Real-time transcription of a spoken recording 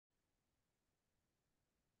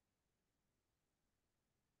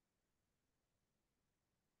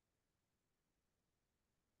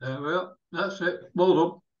There we are. That's it. Well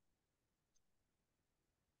done.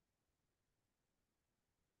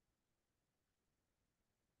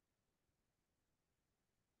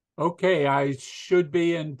 Okay, I should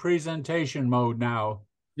be in presentation mode now.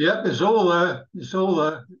 Yep, it's all there. It's all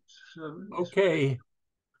there. Okay.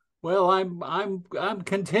 Well, I'm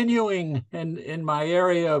continuing in my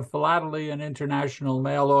area of philately and international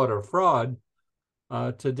mail order fraud.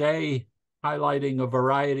 Today, highlighting a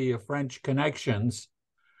variety of French connections.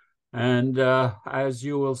 And as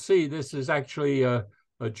you will see, this is actually a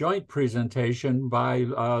joint presentation by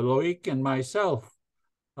Loïc and myself,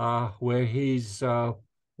 where he's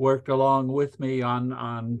worked along with me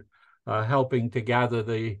on helping to gather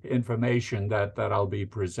the information that I'll be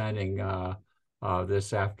presenting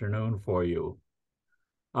this afternoon for you.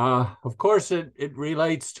 Of course, it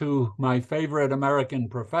relates to my favorite American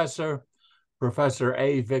professor, Professor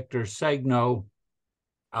A. Victor Segno.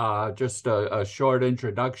 Just a short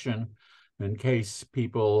introduction in case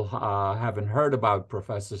people haven't heard about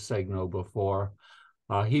Professor Segno before.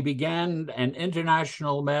 He began an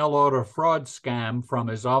international mail order fraud scam from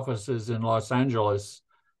his offices in Los Angeles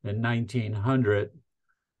in 1900.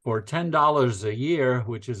 For $10 a year,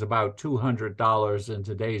 which is about $200 in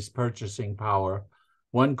today's purchasing power,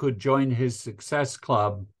 one could join his Success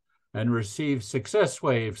Club and receive success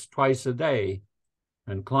waves twice a day,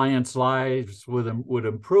 and clients' lives would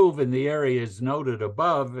improve in the areas noted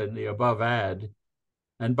above in the above ad.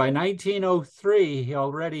 And by 1903, he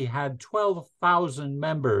already had 12,000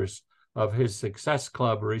 members of his Success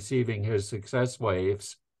Club receiving his success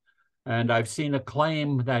waves. And I've seen a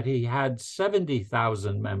claim that he had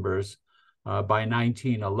 70,000 members by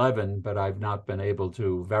 1911, but I've not been able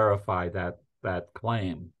to verify that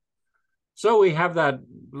claim. So we have that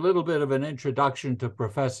little bit of an introduction to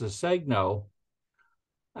Professor Segno.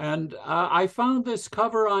 And I found this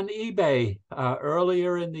cover on eBay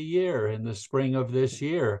earlier in the year, in the spring of this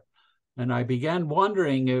year. And I began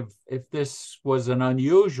wondering if this was an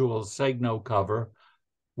unusual Segno cover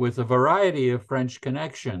with a variety of French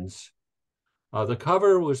connections. The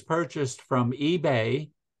cover was purchased from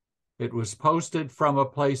eBay. It was posted from a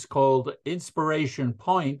place called Inspiration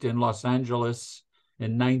Point in Los Angeles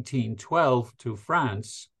in 1912 to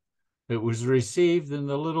France. It was received in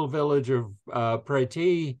the little village of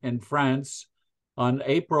Préty in France on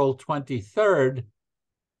April 23rd.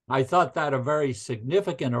 I thought that a very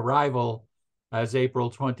significant arrival, as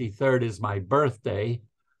April 23rd is my birthday.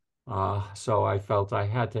 So I felt I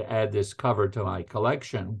had to add this cover to my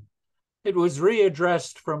collection. It was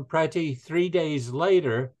readdressed from Préty 3 days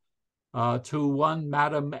later to one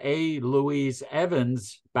Madame A. Louise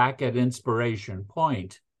Evans back at Inspiration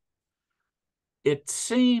Point. It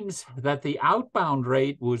seems that the outbound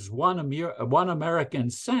rate was one American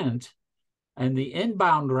cent, and the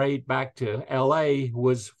inbound rate back to LA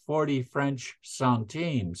was 40 French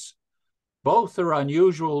centimes. Both are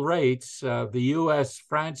unusual rates. The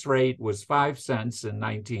US-France rate was 5 cents in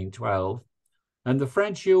 1912, and the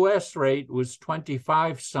French-US rate was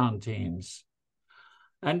 25 centimes.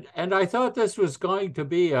 And I thought this was going to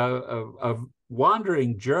be a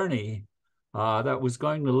wandering journey that was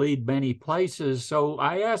going to lead many places. So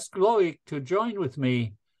I asked Loïc to join with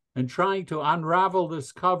me in trying to unravel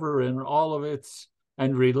this cover in all of its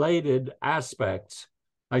and related aspects.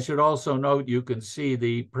 I should also note you can see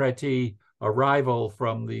the Préty arrival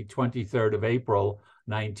from the 23rd of April,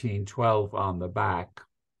 1912 on the back.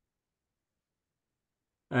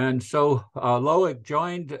 And so Loïc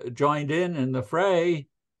joined in the fray,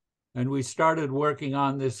 and we started working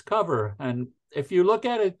on this cover. And if you look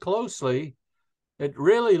at it closely, it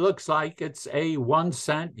really looks like it's a 1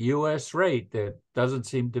 cent US rate. There doesn't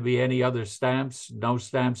seem to be any other stamps. No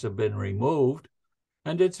stamps have been removed.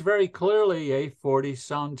 And it's very clearly a 40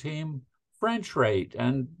 centime French rate.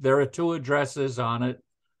 And there are 2 addresses on it.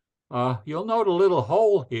 You'll note a little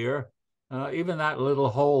hole here. Even that little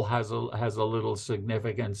hole has a little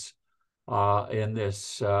significance in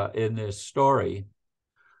this story.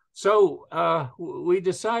 So we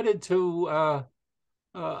decided to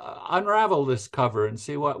unravel this cover and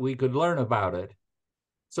see what we could learn about it.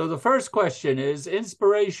 So the first question is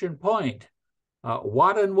Inspiration Point.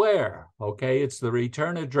 What and where? Okay, it's the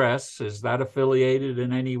return address. Is that affiliated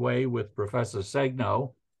in any way with Professor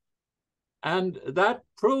Segno? And that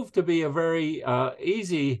proved to be a very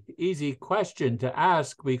easy question to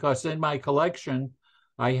ask, because in my collection,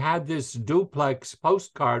 I had this duplex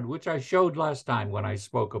postcard, which I showed last time when I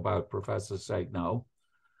spoke about Professor Segno.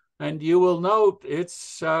 And you will note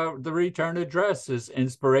it's the return address is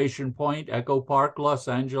Inspiration Point, Echo Park, Los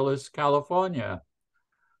Angeles, California.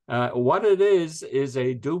 What it is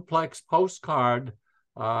a duplex postcard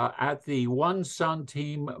at the 1 cent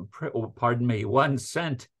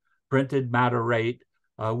printed matter rate,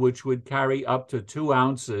 which would carry up to 2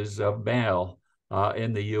 ounces of mail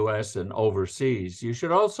in the US and overseas. You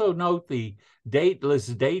should also note the dateless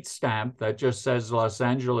date stamp that just says Los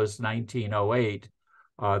Angeles 1908.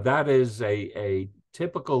 That is a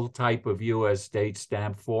typical type of US date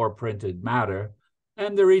stamp for printed matter.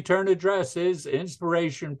 And the return address is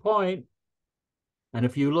Inspiration Point. And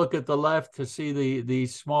if you look at the left to see the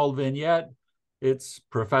small vignette, it's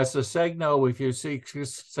Professor Segno. If you seek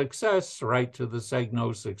success, write to the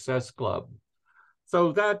Segno Success Club.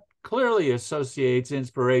 So that clearly associates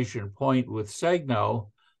Inspiration Point with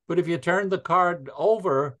Segno. But if you turn the card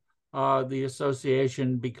over, the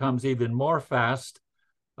association becomes even more fast.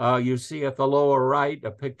 You see at the lower right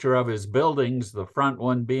a picture of his buildings, the front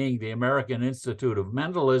one being the American Institute of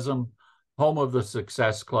Mentalism, home of the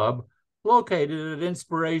Success Club, located at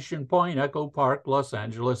Inspiration Point, Echo Park, Los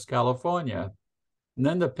Angeles, California. And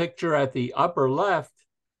then the picture at the upper left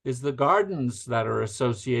is the gardens that are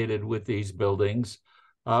associated with these buildings,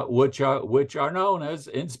 which are known as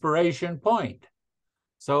Inspiration Point.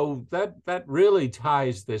 So that really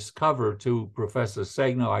ties this cover to Professor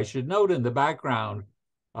Segno. I should note in the background,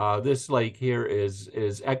 this lake here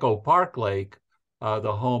is Echo Park Lake,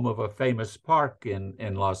 the home of a famous park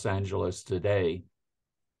in Los Angeles today.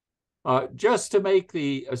 Just to make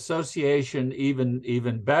the association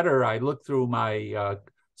even better, I looked through my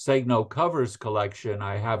Segno covers collection.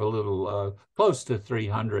 I have a little close to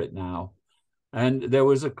 300 now. And there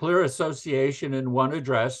was a clear association in one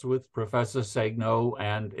address with Professor Segno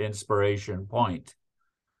and Inspiration Point.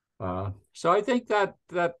 So I think that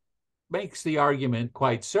makes the argument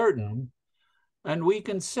quite certain. And we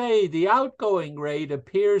can say the outgoing rate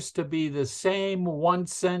appears to be the same 1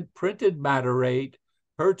 cent printed matter rate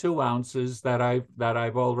per 2 ounces that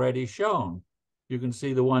I've already shown. You can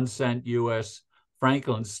see the 1 cent US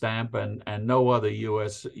Franklin stamp and no other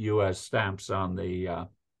US stamps on the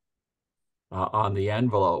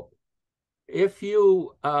envelope. If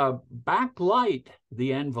you backlight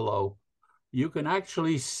the envelope, you can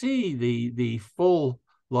actually see the full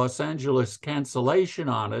Los Angeles cancellation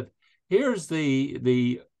on it. Here's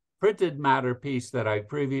the printed matter piece that I've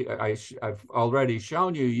already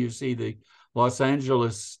shown you. You see the Los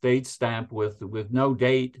Angeles date stamp with no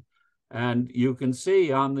date, and you can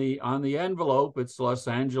see on the envelope it's Los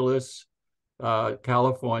Angeles,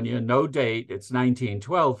 California, no date. It's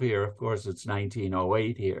 1912 here. Of course, it's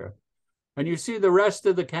 1908 here. And you see the rest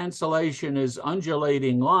of the cancellation is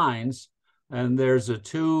undulating lines, and there's a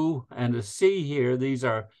 2 and a C here. These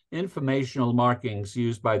are informational markings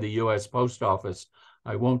used by the US Post Office.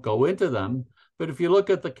 I won't go into them, but if you look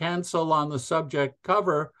at the cancel on the subject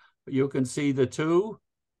cover, you can see the 2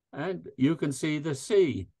 and you can see the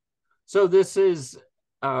C. So this is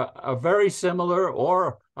a very similar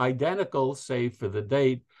or identical, save for the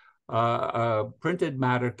date, printed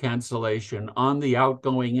matter cancellation on the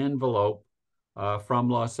outgoing envelope from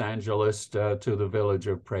Los Angeles to the village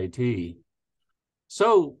of Préti.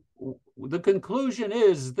 So the conclusion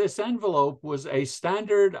is this envelope was a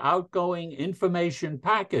standard outgoing information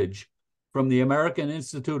package from the American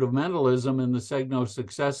Institute of Mentalism and the Segno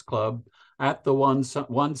Success Club at the 1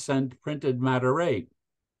 cent printed matter rate.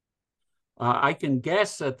 I can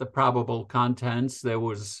guess at the probable contents. There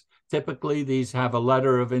was typically these have a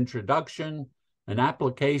letter of introduction, an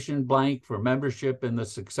application blank for membership in the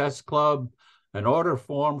Success Club, an order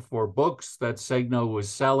form for books that Segno was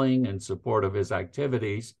selling in support of his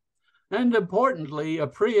activities, and importantly, a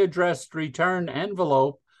pre-addressed return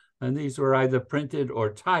envelope, and these were either printed or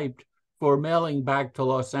typed for mailing back to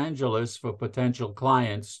Los Angeles for potential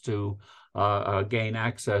clients to gain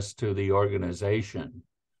access to the organization.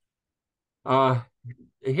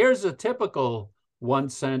 Here's a typical 1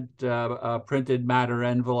 cent printed matter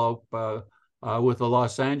envelope with a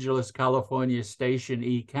Los Angeles, California Station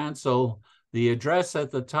E cancel. The address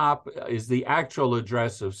at the top is the actual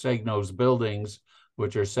address of Segno's buildings,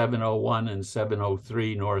 which are 701 and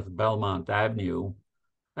 703 North Belmont Avenue.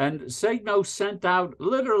 And Segno sent out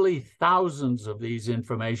literally thousands of these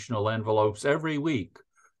informational envelopes every week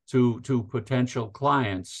to potential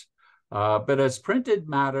clients. But as printed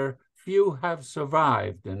matter, few have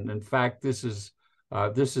survived. And in fact, this is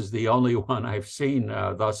the only one I've seen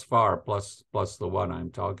thus far, plus the one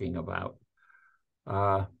I'm talking about.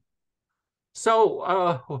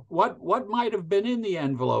 So what might have been in the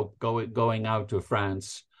envelope going out to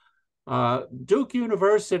France? Duke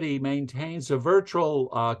University maintains a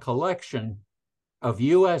virtual collection of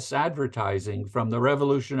US advertising from the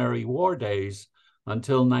Revolutionary War days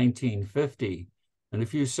until 1950. And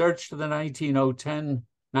if you search the 1910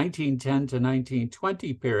 1910 to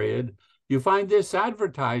 1920 period, you find this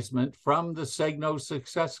advertisement from the Segno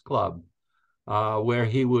Success Club, where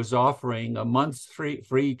he was offering a month's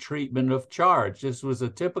free treatment of charge. This was a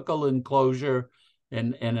typical enclosure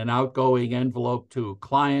in an outgoing envelope to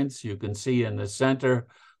clients. You can see in the center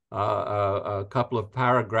a couple of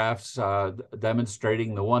paragraphs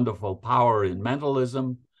demonstrating the wonderful power in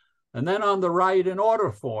mentalism. And then on the right, an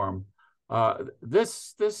order form.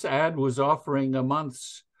 This ad was offering a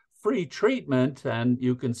month's free treatment, and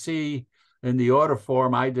you can see in the order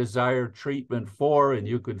form, I desire treatment for, and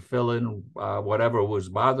you could fill in whatever was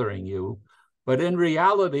bothering you. But in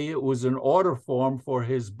reality, it was an order form for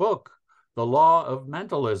his book, The Law of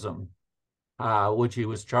Mentalism, which he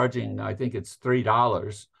was charging, I think it's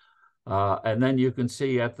 $3. And then you can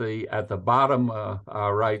see at the bottom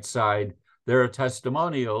right side, there are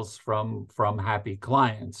testimonials from happy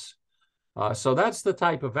clients. So that's the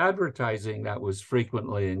type of advertising that was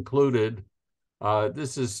frequently included.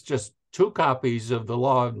 This is just 2 copies of The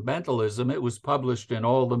Law of Mentalism. It was published in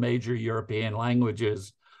all the major European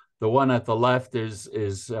languages. The one at the left is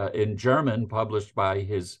in German, published by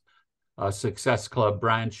his Success Club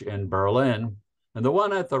branch in Berlin. And the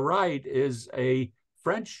one at the right is a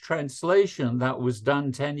French translation that was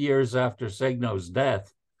done 10 years after Segno's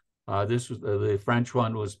death. The French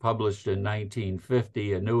one was published in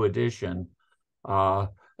 1950, a new edition,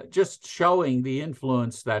 just showing the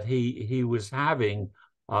influence that he was having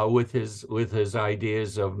with his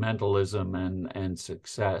ideas of mentalism and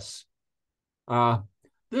success.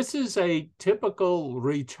 This is a typical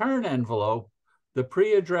return envelope. The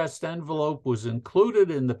pre-addressed envelope was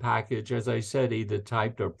included in the package, as I said, either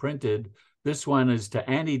typed or printed. This one is to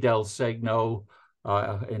Annie del Segno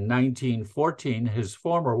in 1914, his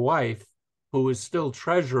former wife, who is still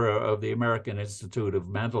treasurer of the American Institute of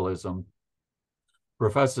Mentalism.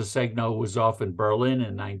 Professor Segno was off in Berlin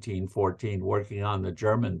in 1914 working on the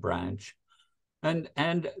German branch.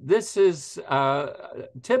 And this is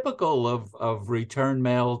typical of return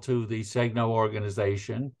mail to the Segno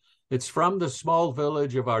organization. It's from the small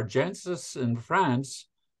village of Argences in France,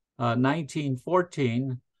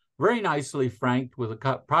 1914, very nicely franked with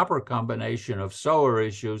a proper combination of SOAR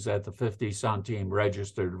issues at the 50 centime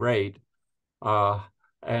registered rate.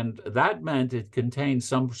 And that meant it contained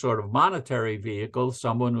some sort of monetary vehicle.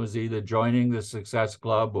 Someone was either joining the Success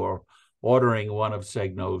Club or ordering one of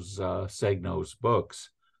Segno's books.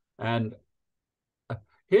 And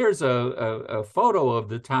here's a photo of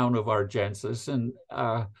the town of Argences, and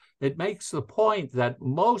it makes the point that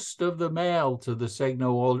most of the mail to the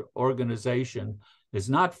Segno organization is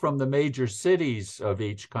not from the major cities of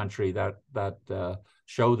each country that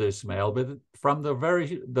show this mail, but from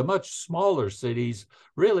the much smaller cities,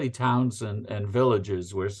 really towns and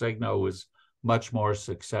villages where Segno was much more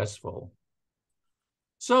successful.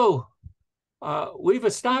 So we've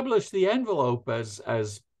established the envelope as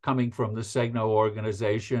coming from the Segno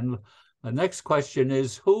organization. The next question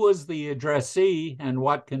is, who was the addressee and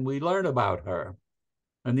what can we learn about her?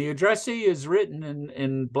 And the addressee is written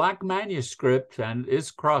in black manuscript and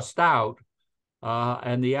is crossed out.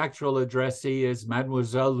 And the actual addressee is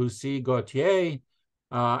Mademoiselle Lucie Gautier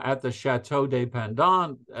at the Chateau des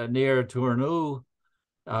Pendants near Tournou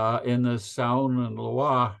in the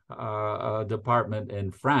Saône-et-Loire department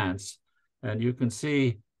in France. And you can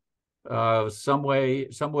see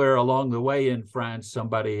somewhere along the way in France,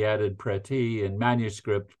 somebody added Préti in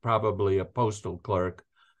manuscript, probably a postal clerk.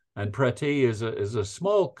 And Préti is a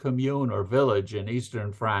small commune or village in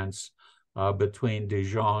eastern France between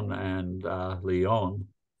Dijon and Lyon.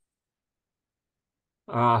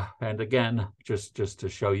 And again, just to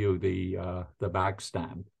show you the back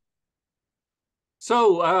stamp.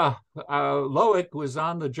 So Loïc was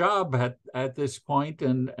on the job at this point,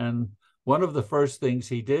 and one of the first things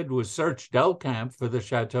he did was search Delcamp for the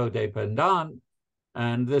Chateau des Pendants,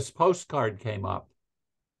 and this postcard came up.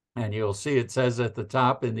 And you'll see it says at the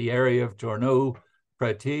top, in the area of Tournou,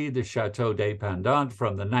 Préti, the Chateau des Pendants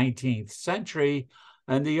from the 19th century,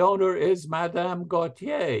 and the owner is Madame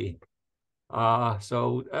Gautier.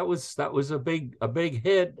 So that was a big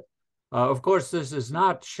hit. Of course, this is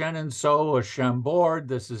not Chenonceau or Chambord.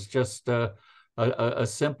 This is just a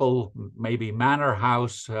simple, maybe manor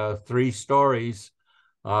house, 3 stories,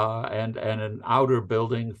 and an outer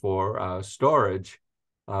building for storage.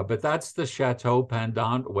 But that's the Chateau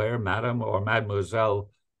Pendant where Madame or Mademoiselle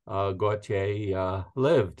Gautier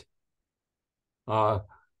lived.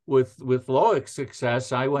 With Loïc's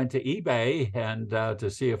success, I went to eBay and to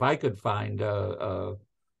see if I could find a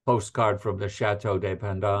postcard from the Chateau des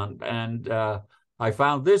Pendants, and I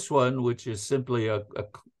found this one, which is simply a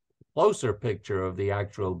closer picture of the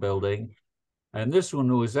actual building. And this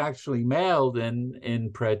one was actually mailed in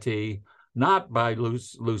Préti, not by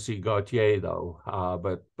Lucy Gautier though,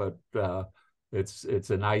 but it's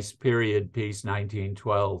a nice period piece,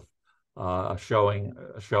 1912,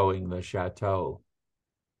 showing the chateau.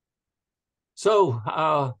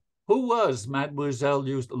 So, who was Mademoiselle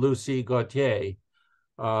Lucy Gautier?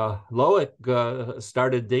 Loïc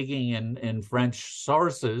started digging in French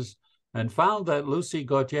sources and found that Lucy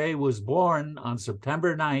Gautier was born on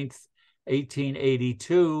September 9th,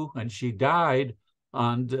 1882, and she died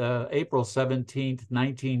on April 17th,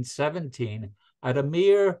 1917, at a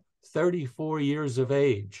mere 34 years of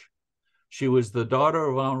age. She was the daughter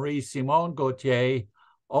of Henri Simon Gautier,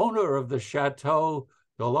 owner of the Chateau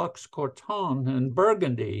de l'Ox-Courton in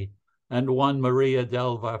Burgundy, and one Maria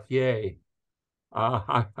Delvafier.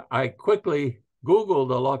 I quickly Googled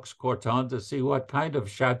the L'Ox-Courton to see what kind of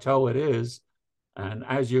chateau it is. And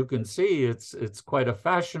as you can see, it's quite a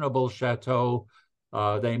fashionable chateau.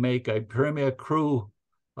 They make a Premier Cru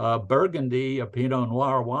Burgundy, a Pinot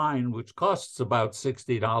Noir wine, which costs about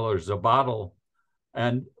 $60 a bottle.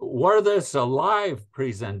 And were this a live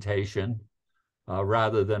presentation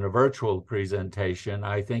rather than a virtual presentation,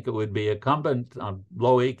 I think it would be incumbent on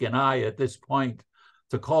Loïc and I at this point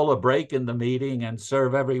to call a break in the meeting and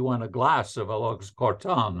serve everyone a glass of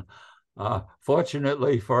L'Ox-Courton.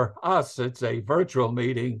 Fortunately for us, it's a virtual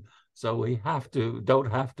meeting, so we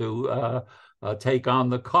don't have to take on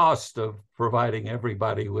the cost of providing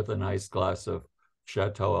everybody with a nice glass of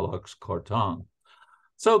Chateau L'Ox-Courton.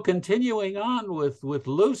 So continuing on with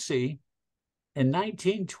Lucy, in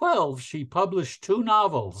 1912, she published two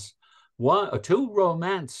novels, two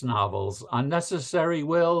romance novels, Unnecessary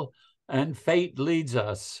Will and Fate Leads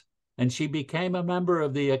Us, and she became a member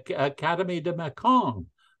of the Académie de Mâcon,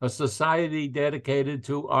 a society dedicated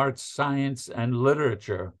to arts, science, and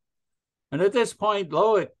literature. And at this point,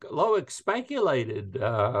 Loïc speculated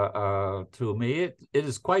to me, it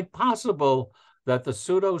is quite possible that the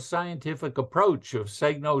pseudo-scientific approach of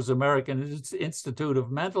Segnow's American Institute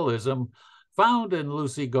of Mentalism found in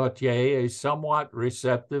Lucy Gautier a somewhat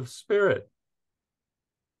receptive spirit.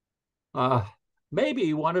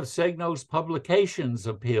 Maybe one of Segnow's publications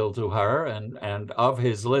appealed to her, and of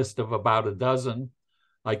his list of about a dozen,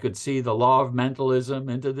 I could see The Law of Mentalism,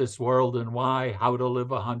 Into This World and Why, How to Live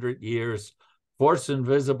 100 Years, Force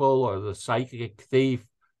Invisible, or The Psychic Thief,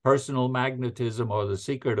 Personal Magnetism, or The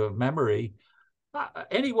Secret of Memory.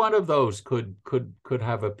 Any one of those could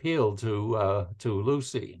have appealed to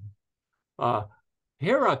Lucy.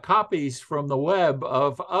 Here are copies from the web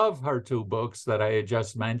of her two books that I had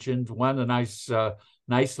just mentioned. One, a nice,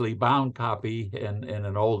 nicely bound copy in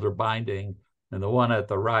an older binding, and the one at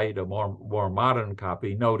the right, a more modern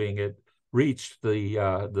copy, noting it reached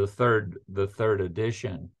the third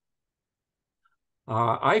edition.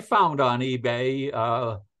 I found on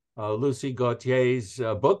eBay Lucy Gautier's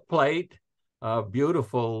book plate,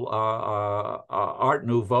 beautiful Art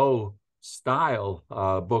Nouveau style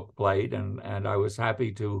book plate, and I was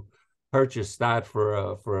happy to purchase that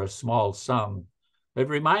for a small sum. It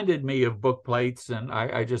reminded me of book plates, and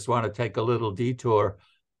I just want to take a little detour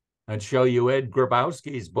and show you Ed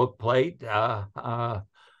Grabowski's book plate. Back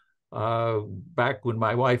when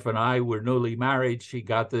my wife and I were newly married, she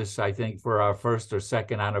got this, I think, for our first or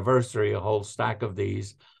second anniversary, a whole stack of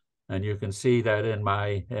these. And you can see that in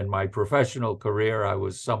my professional career, I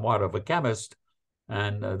was somewhat of a chemist,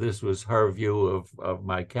 and this was her view of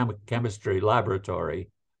my chemistry laboratory.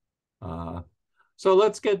 So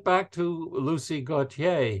let's get back to Lucy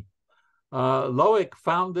Gautier. Loïc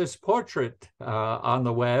found this portrait on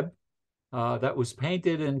the web that was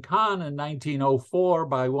painted in Cannes in 1904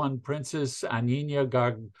 by one Princess Anina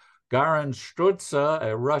Garan-Strutza,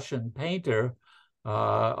 a Russian painter,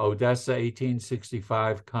 Odessa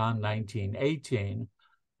 1865, Cannes 1918.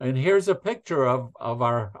 And here's a picture of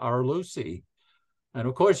our Lucy. And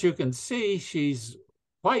of course, you can see she's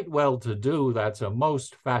quite well-to-do. That's a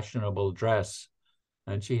most fashionable dress.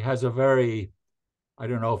 And she has a very, I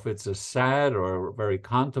don't know if it's a sad or a very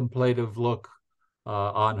contemplative look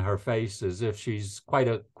on her face, as if she's quite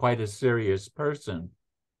a serious person.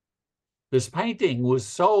 This painting was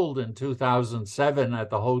sold in 2007 at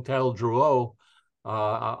the Hotel Drouot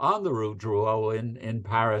on the Rue Drouot in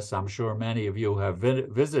Paris. I'm sure many of you have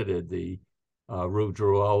visited the Rue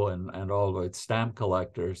Drouot and all of its stamp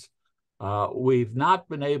collectors. We've not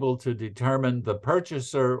been able to determine the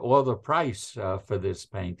purchaser or the price for this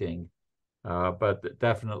painting, but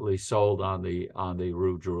definitely sold on the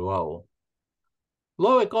Rue Drouot.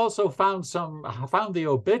 Loïc also found the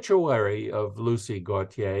obituary of Lucy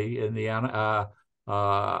Gautier in the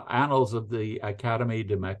Annals of the Académie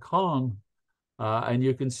de Mâcon, And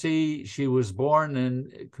you can see she was born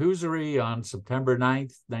in Cousery on September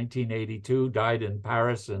 9th, 1982, died in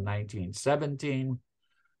Paris in 1917.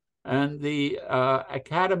 And the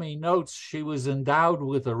Academy notes she was endowed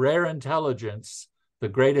with a rare intelligence. The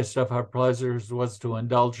greatest of her pleasures was to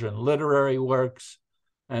indulge in literary works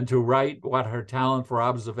and to write what her talent for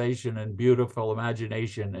observation and beautiful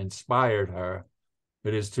imagination inspired her.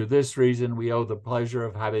 It is to this reason we owe the pleasure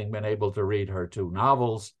of having been able to read her 2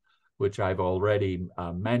 novels, which I've already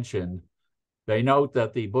mentioned. They note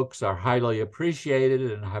that the books are highly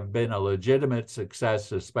appreciated and have been a legitimate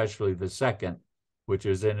success, especially the second, which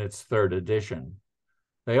is in its 3rd edition.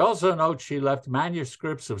 They also note she left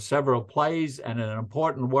manuscripts of several plays and an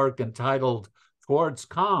important work entitled Towards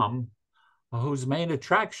Calm, whose main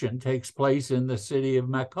attraction takes place in the city of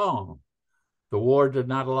Macon. The war did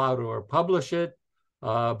not allow her to publish it,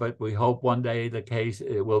 but we hope one day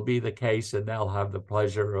it will be the case, and they'll have the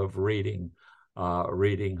pleasure of reading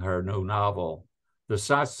her new novel. The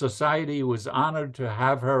Society was honored to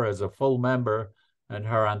have her as a full member, and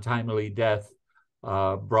her untimely death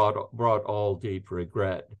brought all deep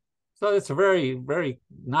regret. So it's a very, very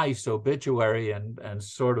nice obituary, and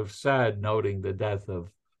sort of sad noting the death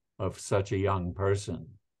of such a young person.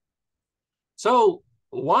 So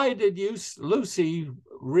why did Lucy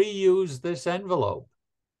reuse this envelope?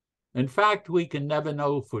 In fact, we can never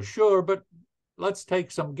know for sure, but let's take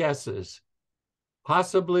some guesses.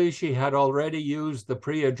 Possibly she had already used the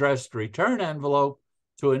pre-addressed return envelope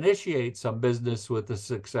to initiate some business with the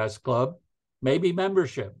Success Club, maybe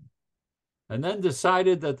membership, and then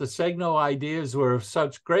decided that the Segno ideas were of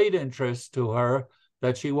such great interest to her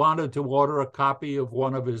that she wanted to order a copy of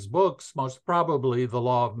one of his books, most probably The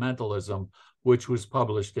Law of Mentalism, which was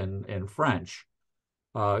published in French.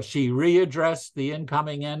 She readdressed the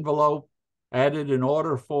incoming envelope, added an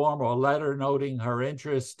order form or letter noting her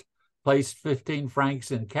interest, placed 15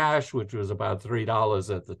 francs in cash, which was about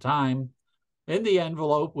 $3 at the time, in the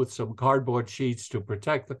envelope with some cardboard sheets to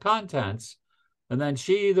protect the contents. And then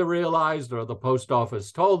she either realized or the post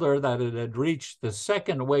office told her that it had reached the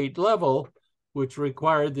 2nd weight level, which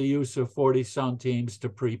required the use of 40 centimes to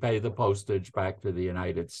prepay the postage back to the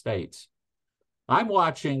United States. I'm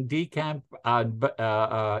watching Decamp on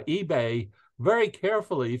eBay very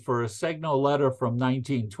carefully for a Segno letter from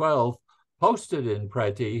 1912 posted in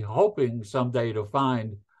Preti, hoping someday to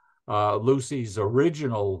find Lucy's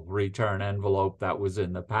original return envelope that was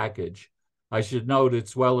in the package. I should note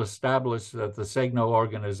it's well established that the Segno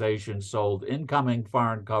organization sold incoming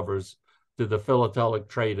foreign covers to the philatelic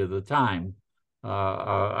trade of the time,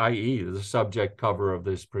 i.e. the subject cover of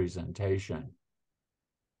this presentation.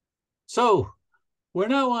 So we're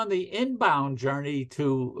now on the inbound journey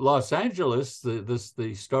to Los Angeles.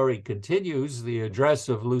 The story continues. The address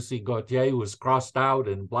of Lucy Gautier was crossed out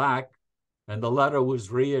in black, and the letter was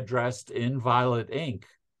readdressed in violet ink.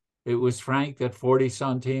 It was franked at 40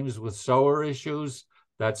 centimes with sewer issues.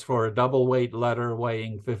 That's for a double weight letter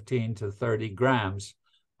weighing 15 to 30 grams.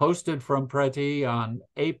 Posted from Preti on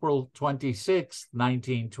April 26,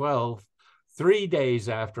 1912, 3 days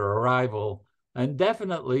after arrival, and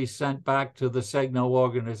definitely sent back to the Segno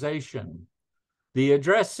organization. The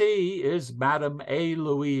addressee is Madame A.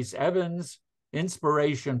 Louise Evans,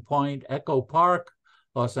 Inspiration Point, Echo Park,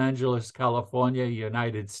 Los Angeles, California,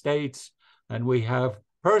 United States, and we have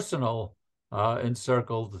personal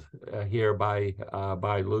encircled here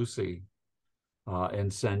by Lucy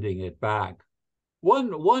in sending it back.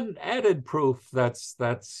 One added proof that's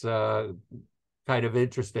kind of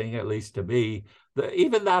interesting, at least to me,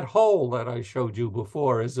 even that hole that I showed you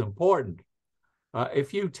before is important.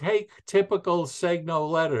 If you take typical Segno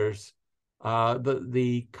letters,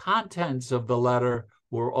 the contents of the letter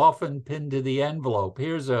were often pinned to the envelope.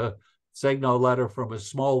 Here's a Segno letter from a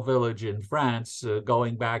small village in France,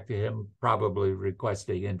 going back to him probably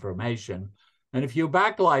requesting information. And if you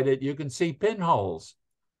backlight it, you can see pinholes.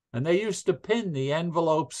 And they used to pin the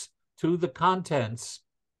envelopes to the contents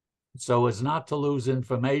so as not to lose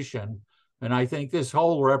information. And I think this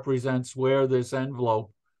hole represents where this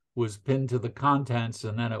envelope was pinned to the contents,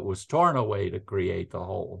 and then it was torn away to create the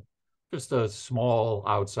hole. Just a small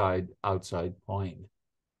outside point.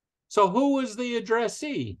 So who was the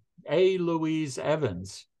addressee? A. Louise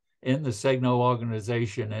Evans in the Segno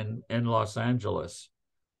organization in Los Angeles.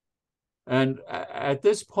 And at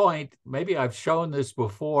this point, maybe I've shown this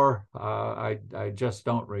before, I just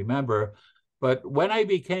don't remember, but when I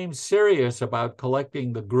became serious about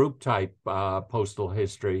collecting the group type postal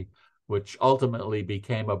history, which ultimately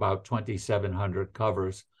became about 2,700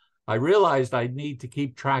 covers, I realized I'd need to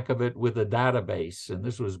keep track of it with a database. And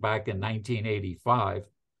this was back in 1985.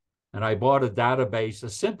 and I bought a database, a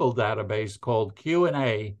simple database called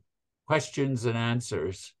Q&A, questions and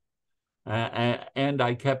answers. And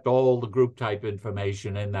I kept all the group type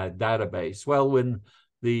information in that database. Well, when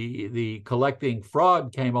the collecting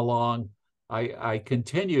fraud came along, I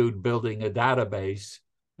continued building a database.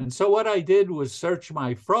 And so what I did was search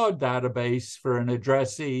my fraud database for an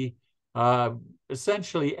addressee,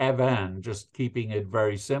 essentially Evan, just keeping it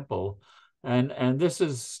very simple. And this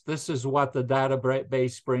is what the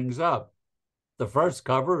database brings up. The first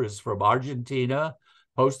cover is from Argentina,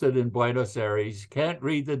 posted in Buenos Aires. Can't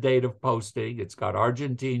read the date of posting. It's got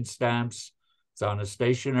Argentine stamps. It's on a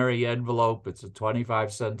stationary envelope. It's a 25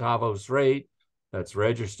 centavos rate. That's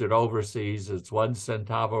registered overseas. It's 1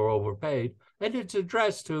 centavo overpaid. And it's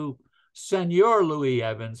addressed to Senor Louis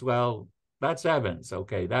Evans. Well, that's Evans.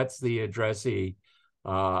 Okay, that's the addressee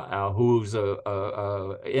who's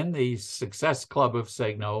in the Success Club of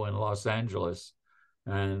Signo in Los Angeles.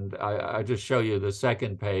 And I just show you the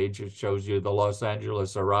second page. It shows you the Los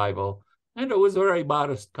Angeles arrival. And it was a very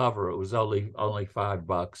modest cover. It was only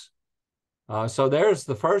 $5. So there's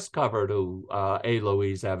the first cover to A.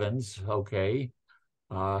 Louise Evans. Okay.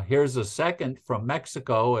 Here's a second from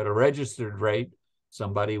Mexico at a registered rate.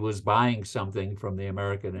 Somebody was buying something from the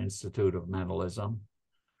American Institute of Mentalism.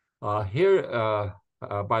 Here,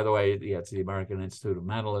 by the way, yeah, it's the American Institute of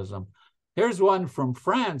Mentalism. Here's one from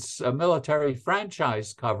France, a military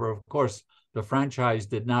franchise cover. Of course, the franchise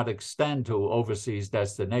did not extend to overseas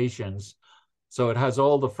destinations. So it has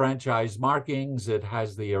all the franchise markings. It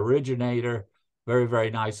has the originator, very, very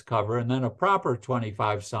nice cover, and then a proper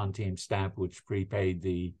 25 centime stamp, which prepaid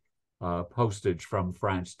the postage from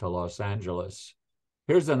France to Los Angeles.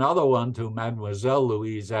 Here's another one to Mademoiselle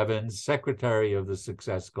Louise Evans, secretary of the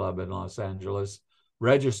Success Club in Los Angeles,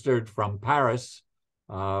 registered from Paris,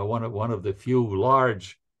 one of the few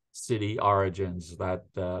large city origins that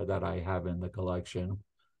I have in the collection.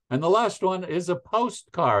 And the last one is a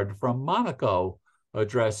postcard from Monaco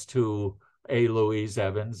addressed to A. Louise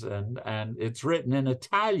Evans, and it's written in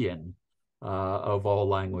Italian, of all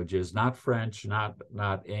languages, not French,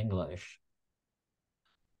 not English.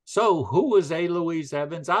 So who was A. Louise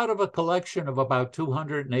Evans? Out of a collection of about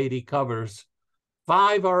 280 covers,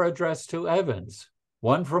 5 are addressed to Evans.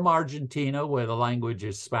 1 from Argentina, where the language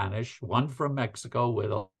is Spanish, 1 from Mexico, where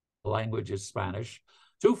the language is Spanish,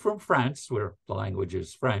 2 from France, where the language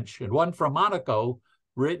is French, and 1 from Monaco,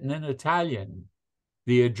 written in Italian.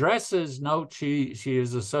 The addresses note she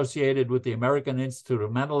is associated with the American Institute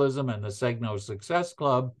of Mentalism and the Signo Success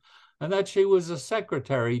Club, and that she was a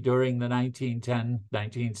secretary during the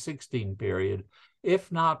 1910-1916 period,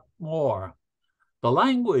 if not more. The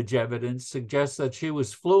language evidence suggests that she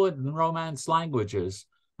was fluent in Romance languages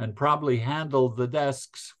and probably handled the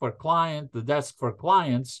desk for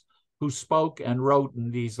clients who spoke and wrote in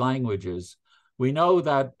these languages. We know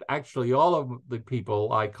that actually all of the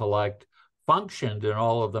people I collect functioned in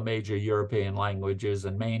all of the major European languages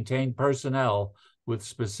and maintained personnel with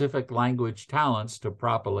specific language talents to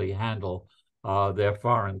properly handle their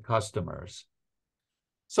foreign customers.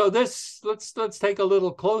 So let's take a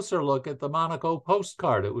little closer look at the Monaco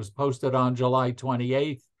postcard. It was posted on July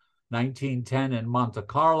 28th, 1910 in Monte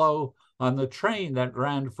Carlo on the train that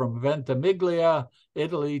ran from Ventimiglia,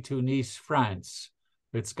 Italy to Nice, France.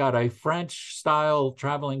 It's got a French-style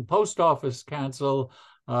traveling post office cancel,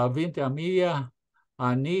 Ventimiglia,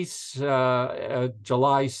 Nice,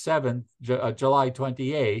 July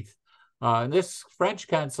 28th. This French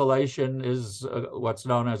cancellation is what's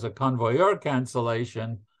known as a convoyeur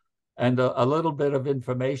cancellation. And a little bit of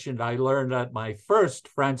information I learned at my first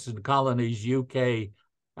France and Colonies UK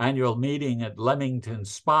annual meeting at Leamington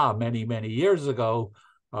Spa many, many years ago.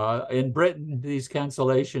 In Britain, these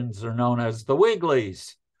cancellations are known as the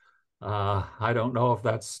Wigglies. I don't know if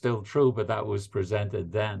that's still true, but that was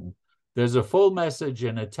presented then. There's a full message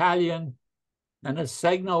in Italian and a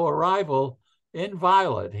Signo arrival in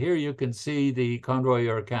violet. Here you can see the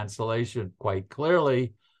convoyeur cancellation quite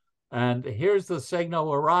clearly. And here's the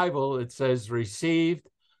Signo arrival. It says received,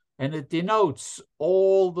 and it denotes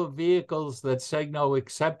all the vehicles that Signo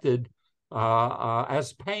accepted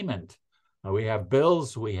as payment. We have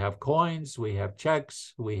bills, we have coins, we have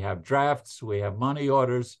checks, we have drafts, we have money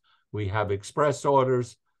orders, we have express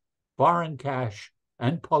orders, foreign cash,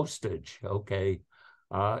 and postage, okay?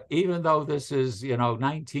 Even though this is,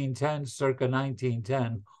 1910, circa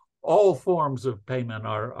 1910, all forms of payment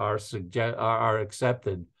are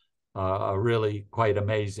accepted, really quite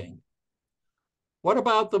amazing. What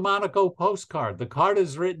about the Monaco postcard? The card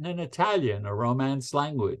is written in Italian, a Romance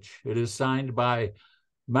language. It is signed by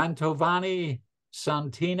Mantovani,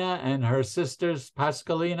 Santina, and her sisters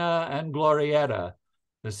Pascalina and Glorietta.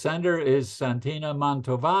 The sender is Santina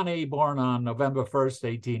Mantovani, born on November 1st,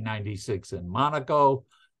 1896 in Monaco.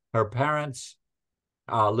 Her parents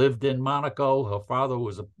lived in Monaco. Her father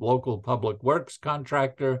was a local public works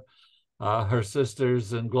contractor. Her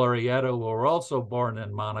sisters and Glorietta were also born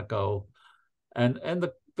in Monaco. And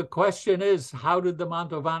the question is, how did the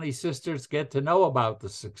Mantovani sisters get to know about the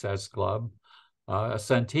Success Club?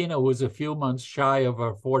 Santina was a few months shy of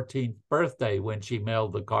her 14th birthday when she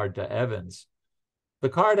mailed the card to Evans. The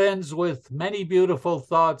card ends with many beautiful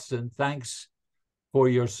thoughts and thanks for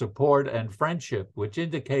your support and friendship, which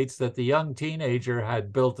indicates that the young teenager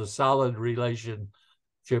had built a solid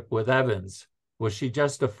relationship with Evans. Was she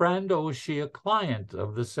just a friend, or was she a client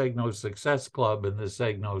of the Segno Success Club and the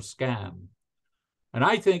Segno scam? And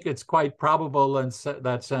I think it's quite probable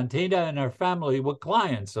that Santina and her family were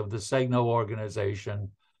clients of the Segno organization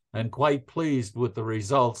and quite pleased with the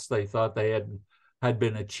results they thought they had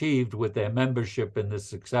been achieved with their membership in the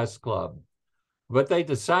Success Club. But they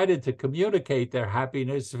decided to communicate their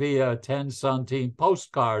happiness via a 10-centime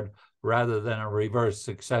postcard rather than a reverse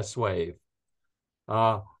success wave.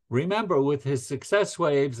 Remember, with his success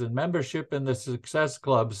waves and membership in the Success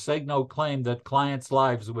Club, Segno claimed that clients'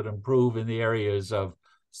 lives would improve in the areas of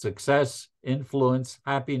success, influence,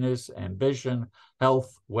 happiness, ambition,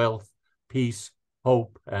 health, wealth, peace,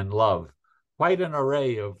 hope, and love. Quite an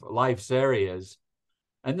array of life's areas.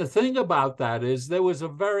 And the thing about that is there was a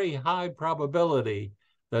very high probability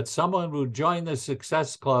that someone would join the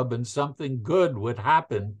Success Club and something good would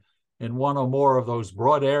happen in one or more of those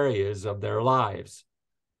broad areas of their lives.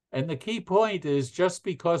 And the key point is, just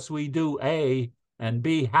because we do A and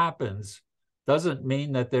B happens doesn't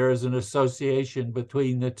mean that there is an association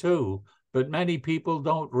between the two, but many people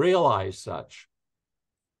don't realize such.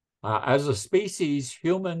 As a species,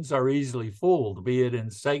 humans are easily fooled, be it in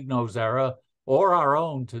Segno's era or our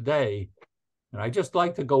own today. And I just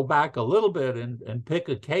like to go back a little bit and pick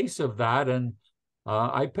a case of that. And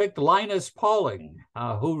I picked Linus Pauling,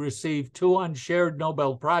 who received 2 unshared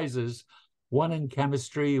Nobel Prizes, one in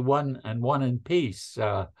chemistry, one in peace.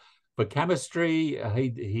 For chemistry,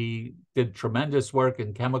 he did tremendous work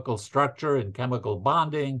in chemical structure and chemical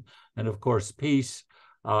bonding, and of course, peace.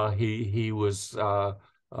 He was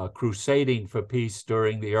crusading for peace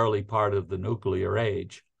during the early part of the nuclear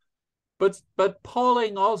age. But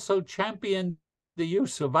Pauling also championed the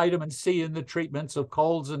use of vitamin C in the treatments of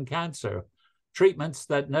colds and cancer, treatments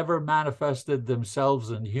that never manifested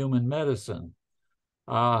themselves in human medicine.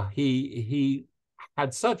 He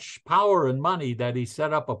had such power and money that he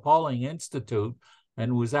set up a Pauling Institute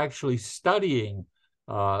and was actually studying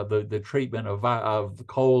the treatment of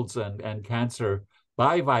colds and cancer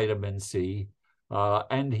by vitamin C.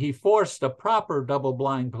 And he forced a proper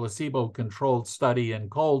double-blind placebo-controlled study in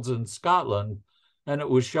colds in Scotland, and it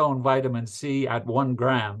was shown vitamin C at 1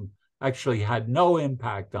 gram actually had no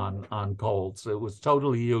impact on colds. It was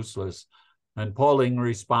totally useless. And Pauling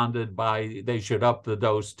responded by they should up the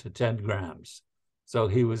dose to 10 grams. So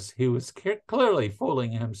he was clearly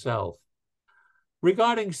fooling himself.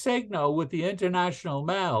 Regarding Segno with the international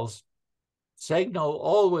mails, Segno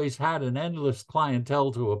always had an endless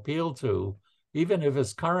clientele to appeal to, even if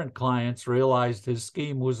his current clients realized his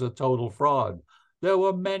scheme was a total fraud. There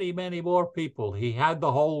were many, many more people. He had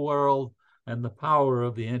the whole world and the power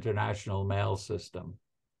of the international mail system.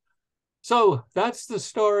 So that's the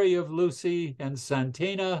story of Lucy and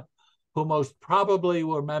Santina, who most probably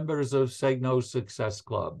were members of Segno's Success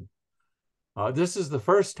Club. This is the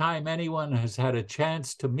first time anyone has had a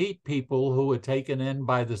chance to meet people who were taken in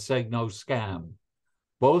by the Segno scam.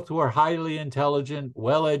 Both were highly intelligent,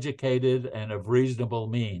 well-educated, and of reasonable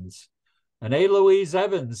means. And Louise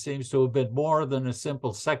Evans seems to have been more than a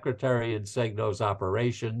simple secretary in Segno's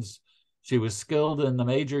operations. She was skilled in the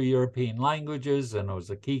major European languages and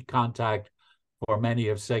was a key contact for many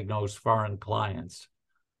of Segno's foreign clients.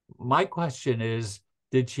 My question is,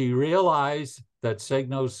 did she realize that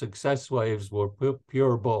Segno's success waves were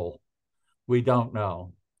pure bull? We don't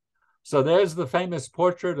know. So there's the famous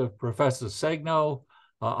portrait of Professor Segno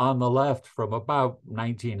on the left from about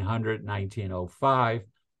 1900, 1905.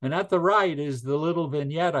 And at the right is the little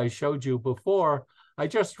vignette I showed you before. I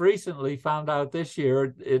just recently found out this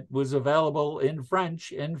year it was available in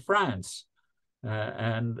French in France.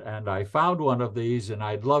 And I found one of these, and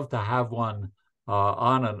I'd love to have one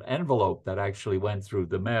on an envelope that actually went through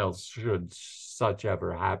the mail, should such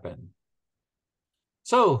ever happen.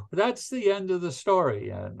 So that's the end of the story.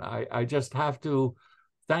 And I just have to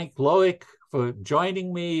thank Loïc for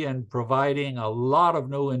joining me and providing a lot of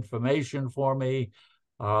new information for me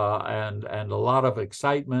and a lot of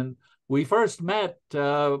excitement. we first met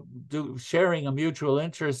sharing a mutual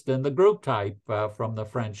interest in the group type from the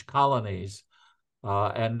French colonies.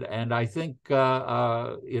 And I think,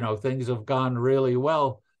 things have gone really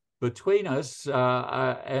well between us.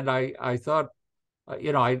 And I thought,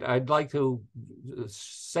 I'd like to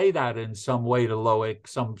say that in some way to Loïc,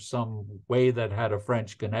 some way that had a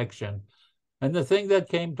French connection. And the thing that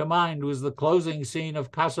came to mind was the closing scene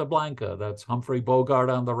of Casablanca. That's Humphrey Bogart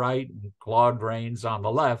on the right and Claude Rains on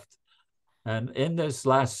the left. And in this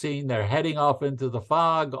last scene, they're heading off into the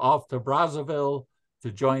fog, off to Brazzaville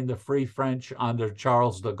to join the Free French under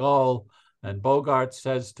Charles de Gaulle. And Bogart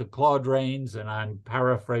says to Claude Rains, and I'm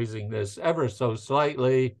paraphrasing this ever so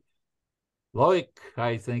slightly, Loïc,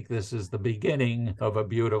 I think this is the beginning of a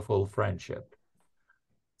beautiful friendship.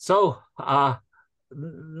 So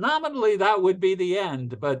nominally that would be the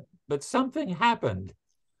end, but something happened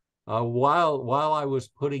while I was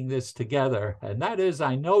putting this together, and that is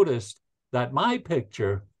I noticed that my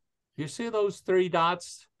picture, you see those three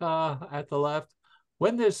dots at the left?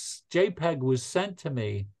 When this JPEG was sent to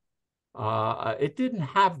me, it didn't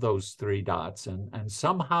have those three dots, and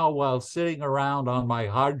somehow while sitting around on my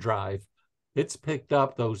hard drive, it's picked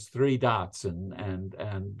up those three dots,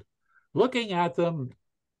 and looking at them,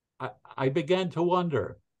 I began to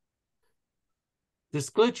wonder. This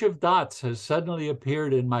glitch of dots has suddenly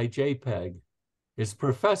appeared in my JPEG. Is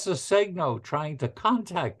Professor Segno trying to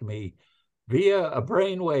contact me via a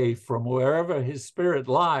brainwave from wherever his spirit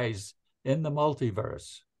lies in the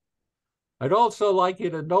multiverse? I'd also like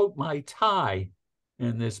you to note my tie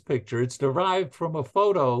in this picture. It's derived from a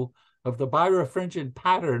photo of the birefringent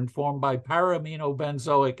pattern formed by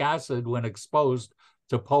paraminobenzoic acid when exposed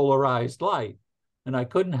to polarized light. And I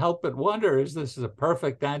couldn't help but wonder, is this a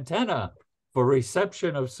perfect antenna for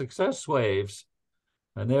reception of success waves?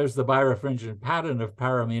 And there's the birefringent pattern of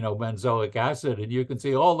paraminobenzoic acid, and you can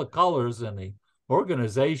see all the colors in the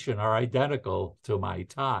organization are identical to my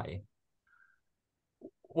tie.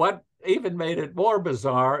 What even made it more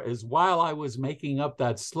bizarre is while I was making up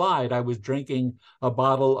that slide, I was drinking a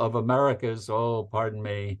bottle of America's, oh, pardon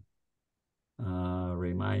me,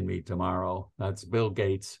 remind me tomorrow, that's Bill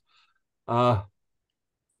Gates.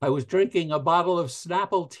 I was drinking a bottle of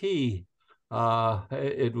Snapple tea.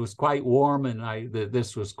 It was quite warm and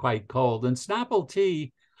this was quite cold. And Snapple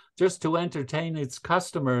tea, just to entertain its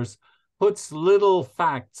customers, puts little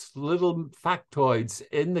facts, little factoids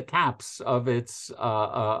in the caps of its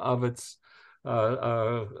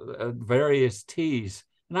various teas.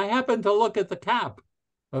 And I happened to look at the cap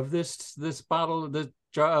of this bottle,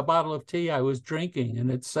 a bottle of tea I was drinking, and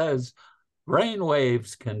it says, "Brain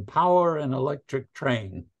waves can power an electric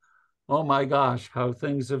train." Oh my gosh, how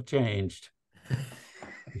things have changed.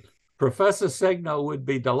 Professor Segno would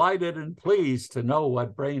be delighted and pleased to know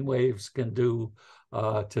what brainwaves can do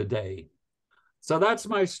today. So that's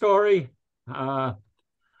my story. I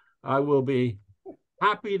will be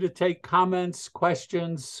happy to take comments,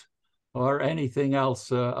 questions, or anything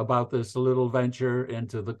else about this little venture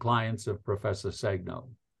into the clients of Professor Segno.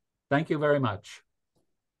 Thank you very much.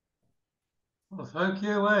 Well, thank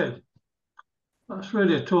you, Ed. That's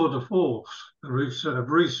really a tour de force, a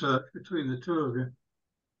research between the two of you.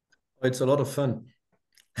 It's a lot of fun.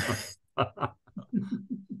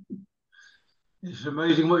 It's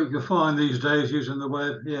amazing what you can find these days using the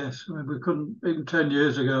web. Yes, I mean, we couldn't, even 10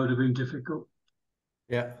 years ago, it would have been difficult.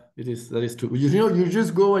 Yeah, it is. That is true. You know, you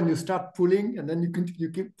just go and you start pulling, and then you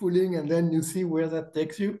keep pulling, and then you see where that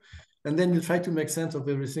takes you, and then you try to make sense of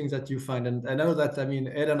everything that you find. And I know that, I mean,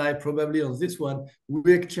 Ed and I probably on this one,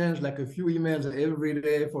 we exchange like a few emails every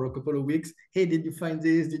day for a couple of weeks. Hey, did you find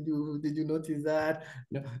this? Did you notice that?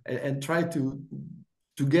 You know, and try to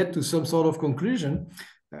get to some sort of conclusion.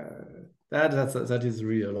 That is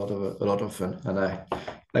really a lot of fun, and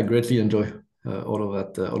I greatly enjoy all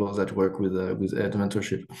of that work with Ed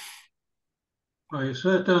mentorship. Well, you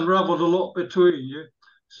certainly unravelled a lot between you.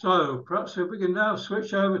 So perhaps if we can now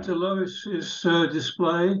switch over to Loïc's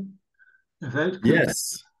display. If Ed can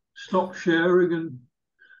stop sharing, and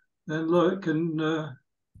then Loïc can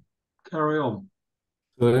carry on.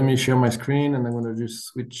 So let me share my screen, and I'm going to just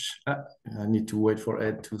switch. I need to wait for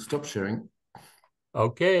Ed to stop sharing.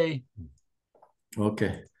 Okay.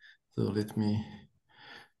 Okay. So I'm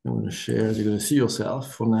going to share. You're going to see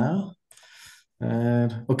yourself for now.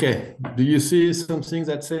 And okay, do you see something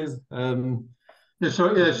that says? Yes,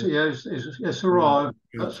 arrived.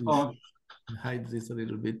 That's fine. Hide this a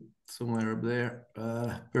little bit somewhere up there.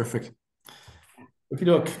 Perfect. Okay,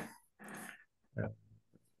 doc.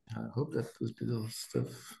 I hope that those bit of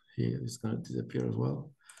stuff here is going to disappear as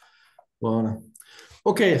well. Well,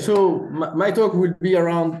 okay, so my talk will be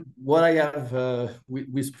around what I have,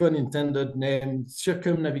 with pun intended, named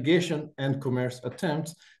circumnavigation and commerce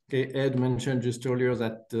attempts. Okay, Ed mentioned just earlier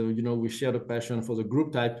that we share the passion for the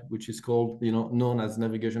group type, which is called known as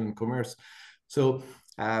navigation and commerce. So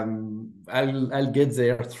I'll get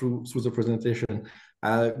there through the presentation.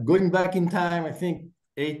 Going back in time, I think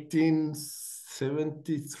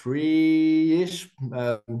 1873-ish,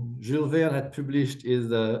 Jules Verne had published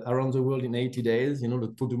his Around the World in 80 Days,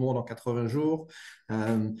 Le Tour du Monde en 80 jours.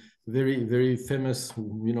 Very, very famous,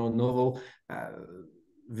 novel. Got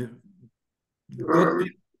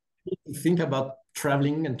people to think about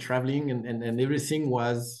traveling and everything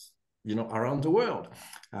was, around the world.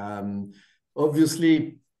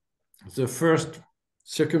 Obviously, the first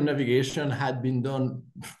circumnavigation had been done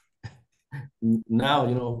now,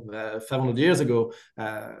 500 years ago,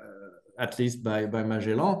 at least by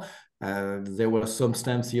Magellan. There were some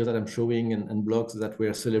stamps here that I'm showing and blogs that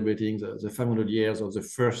were celebrating the 500 years of the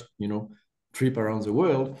first, trip around the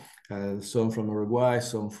world. Some from Uruguay,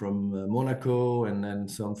 some from Monaco, and then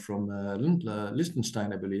some from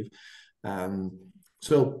Liechtenstein, I believe.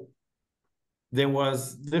 So there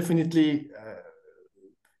was definitely,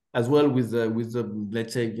 as well with the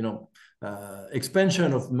let's say,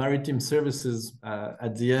 expansion of maritime services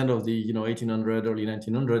at the end of the 1800, early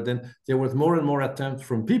 1900, then there was more and more attempts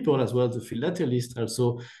from people as well. The philatelists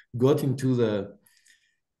also got into the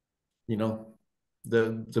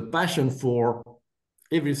passion for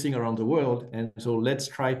everything around the world, and so let's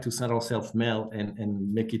try to send ourselves mail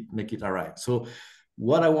and make it arrive. So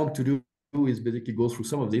what I want to do is basically go through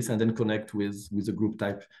some of this and then connect with the group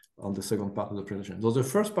type on the second part of the presentation. So the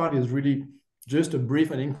first part is really just a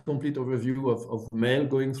brief and incomplete overview of mail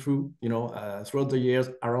going through, throughout the years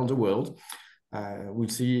around the world. We'll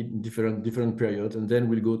see different periods, and then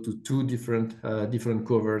we'll go to two different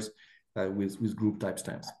covers with group type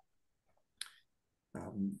stamps.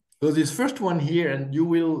 So this first one here, and you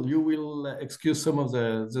will excuse some of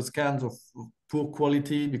the scans of poor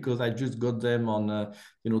quality because I just got them on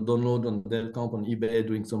download on Delcamp on eBay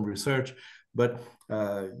doing some research. But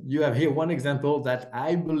you have here one example that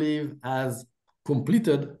I believe has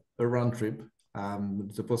completed a round trip.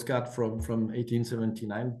 The postcard from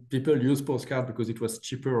 1879. People use postcard because it was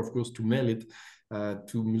cheaper, of course, to mail it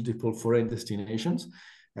to multiple foreign destinations.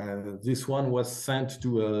 This one was sent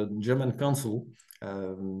to a German consul,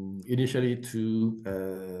 initially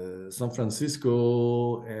to San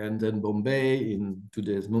Francisco and then Bombay in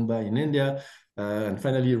today's Mumbai in India, and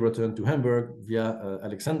finally returned to Hamburg via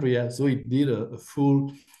Alexandria. So it did a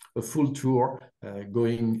full tour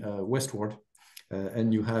going westward,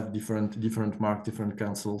 and you have different marks, different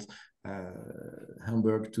consuls.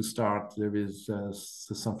 Hamburg to start. There is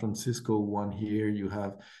the San Francisco one here. You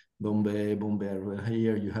have Bombay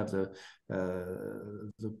here. You have the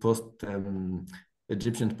post.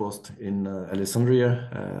 Egyptian post in Alexandria,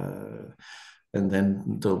 and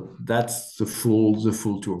then so that's the full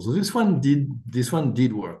tour. So this one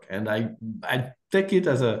did work, and I take it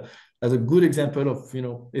as a good example of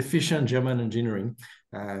efficient German engineering,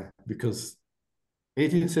 because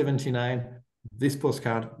 1879 this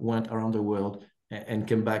postcard went around the world and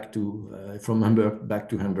came back to from Hamburg back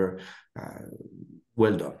to Hamburg.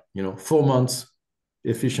 Well done, 4 months,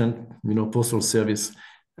 efficient, postal service.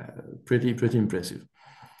 Pretty impressive.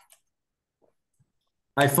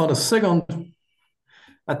 I found a second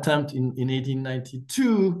attempt in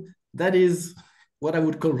 1892 that is what I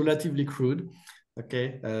would call relatively crude.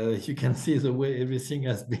 Okay, you can see the way everything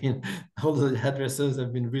has been, all the addresses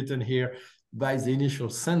have been written here by the initial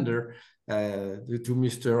sender to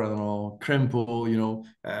Mr. I don't know, Crempo,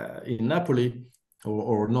 in Napoli,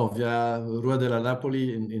 or no, via Rua della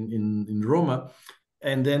Napoli in Roma.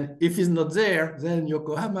 And then if he's not there, then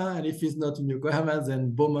Yokohama. And if he's not in Yokohama, then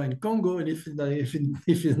Boma in Congo. And if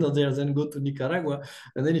he's not there, then go to Nicaragua.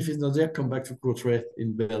 And then if he's not there, come back to Courtrai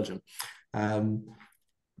in Belgium.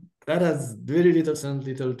 That has very little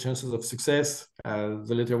chances of success.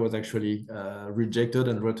 The letter was actually rejected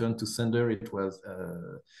and returned to sender. It was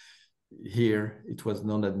here. It was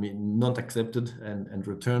not accepted and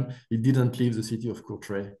returned. It didn't leave the city of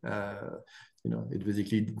Courtrai. It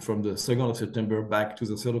basically from the 2nd of September back to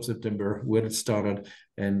the 3rd of September where it started,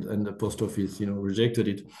 and the post office, rejected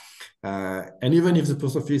it. And even if the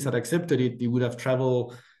post office had accepted it, it would have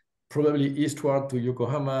traveled probably eastward to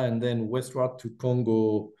Yokohama and then westward to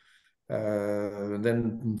Congo, and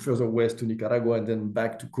then further west to Nicaragua and then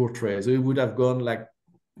back to Courtrai. So it would have gone like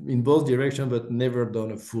in both directions, but never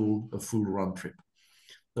done a full round trip.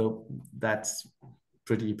 So that's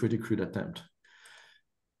pretty crude attempt.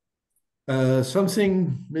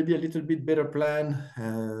 Something maybe a little bit better plan.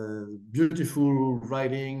 Beautiful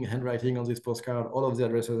writing, handwriting on this postcard. All of the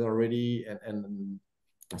addresses are ready, and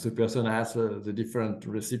the person asks the different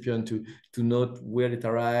recipient to note where it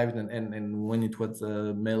arrived and when it was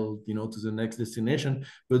mailed, to the next destination.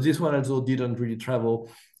 But this one also didn't really travel.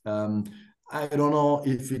 I don't know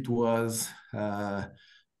if it was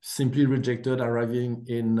simply rejected, arriving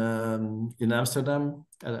in Amsterdam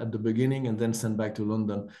at the beginning and then sent back to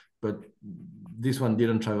London. But this one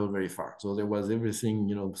didn't travel very far. So there was everything,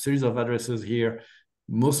 series of addresses here,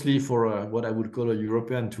 mostly for what I would call a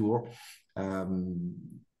European tour.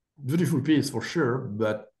 Beautiful piece for sure,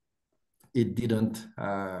 but it didn't.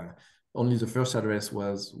 Only the first address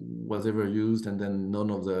was ever used, and then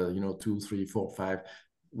none of the 2, 3, 4, 5,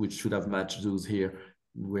 which should have matched those here,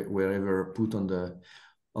 were ever put on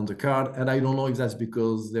the card. And I don't know if that's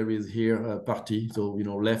because there is here a party, so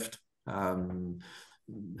left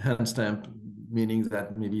hand stamp, meaning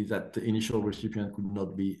that maybe that the initial recipient could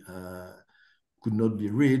not be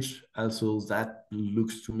reached. Also, that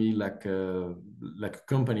looks to me like a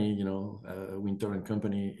company, Winter and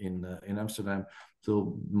Company in Amsterdam.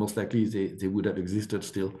 So most likely they would have existed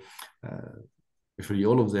still. Actually,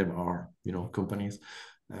 all of them are companies,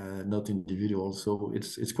 not individuals. So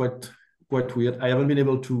it's quite weird. I haven't been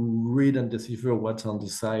able to read and decipher what's on the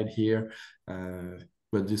side here.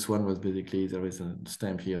 But this one was basically, there is a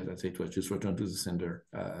stamp here that it was just returned to the sender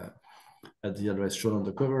at the address shown on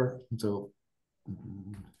the cover. So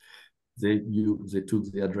they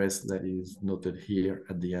took the address that is noted here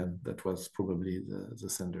at the end. That was probably the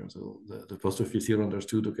sender. So the post office here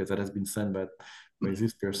understood, okay, that has been sent by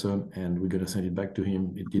this person, and we're going to send it back to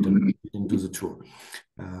him. It didn't do the tour.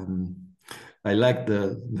 I like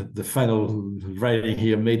the final writing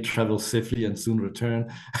here: "May travel safely and soon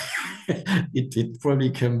return." It probably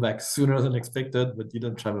came back sooner than expected, but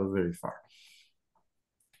didn't travel very far.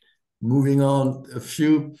 Moving on, a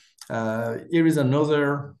few. Here is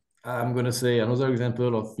another, I'm going to say, another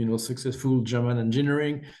example of successful German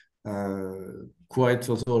engineering. Quite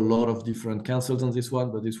also a lot of different cancels on this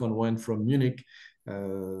one, but this one went from Munich.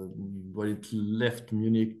 But it left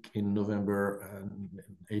Munich in November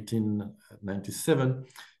 1897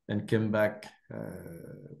 and came back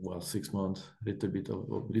 6 months, a little bit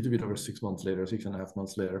over 6 months later, 6.5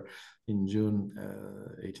 months later, in June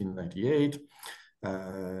 1898.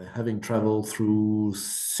 Having traveled through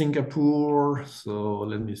Singapore. So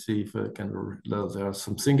let me see if I can, there are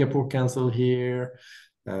some Singapore cancel here,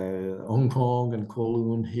 Hong Kong and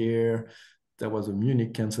Kowloon here. There was a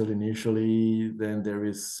Munich cancel initially. Then there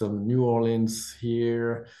is some New Orleans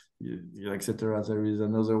here, etc. There is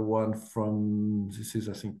another one from, this is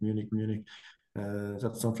I think Munich.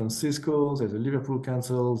 That's San Francisco. There's a Liverpool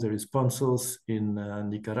cancel. There is Ponzos in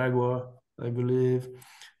Nicaragua, I believe.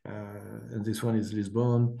 And this one is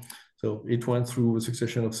Lisbon. So it went through a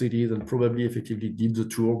succession of cities and probably effectively did the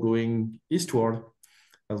tour going eastward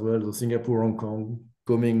as well. So Singapore, Hong Kong,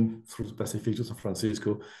 coming through the Pacific to San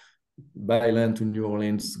Francisco, by land to New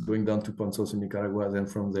Orleans, going down to Ponzos in Nicaragua, then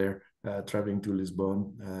from there traveling to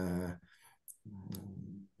Lisbon,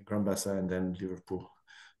 Grand Bassa, and then Liverpool.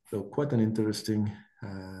 So quite an interesting,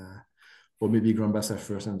 or maybe Grand Bassa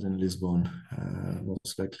first and then Lisbon,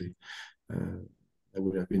 most likely. That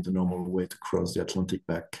would have been the normal way to cross the Atlantic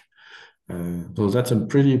back. So that's a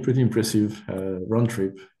pretty impressive round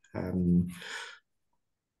trip.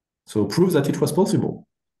 So proves that it was possible.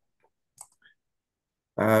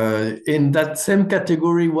 In that same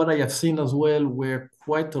category, what I have seen as well were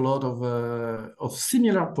quite a lot of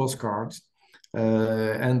similar postcards.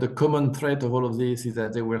 And the common thread of all of this is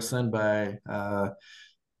that they were sent by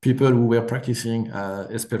people who were practicing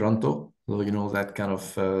Esperanto, so that kind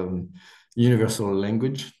of universal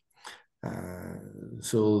language.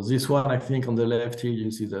 So this one, I think on the left here,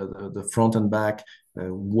 you see the front and back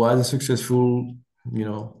was a successful,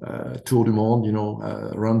 tour du monde,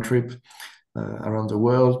 round trip around the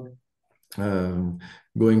world,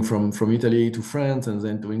 going from Italy to France and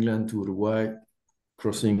then to England to Uruguay,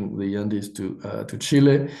 crossing the Andes to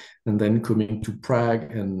Chile, and then coming to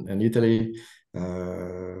Prague and Italy.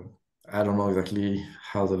 I don't know exactly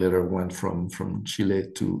how the letter went from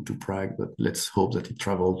Chile to Prague, but let's hope that it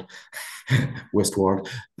traveled westward.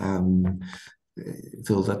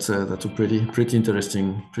 So that's a pretty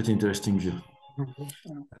interesting view.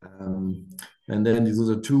 And then these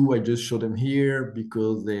other two, I just show them here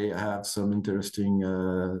because they have some interesting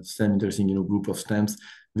group of stamps,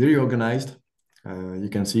 very organized. You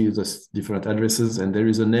can see the different addresses, and there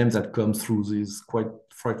is a name that comes through these quite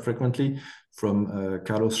frequently from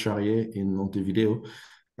Carlos Charrier in Montevideo.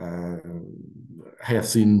 I have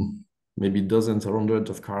seen maybe dozens or hundreds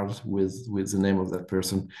of cards with the name of that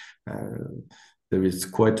person. There is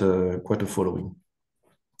quite a following.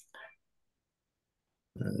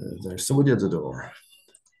 There's somebody at the door.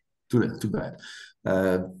 Too bad.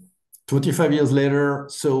 25 years later,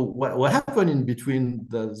 so what happened in between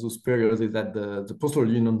those periods is that the Postal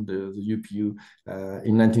Union, the UPU,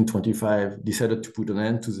 in 1925 decided to put an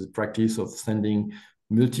end to the practice of sending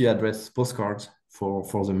multi-address postcards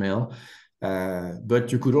for the mail,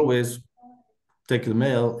 but you could always take the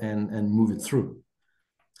mail and move it through.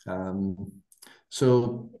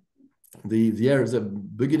 So the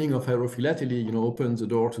beginning of Philately, opens the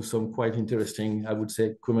door to some quite interesting, I would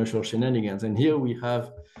say, commercial shenanigans. And here we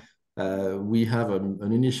have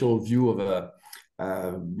an initial view of a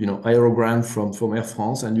aerogram from Air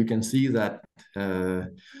France, and you can see that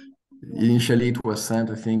initially it was sent,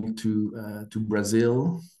 I think, to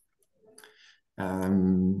Brazil.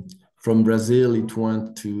 From Brazil, it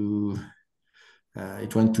went to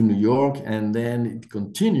New York, and then it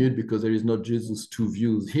continued because there is not just those two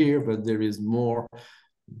views here, but there is more.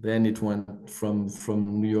 Then it went from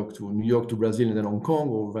New York to Brazil, and then Hong Kong,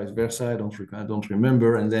 or vice versa. I don't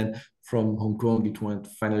remember. And then from Hong Kong, it went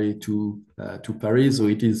finally to Paris. So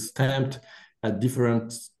it is stamped at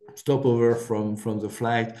different stopover from the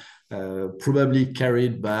flight, probably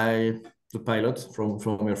carried by the pilots from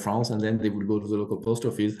Air France, and then they would go to the local post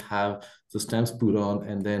office, have the stamps put on,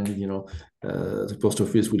 and then the post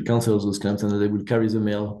office would cancel those stamps, and then they would carry the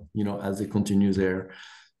mail, as they continue their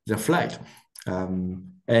flight.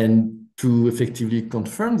 And to effectively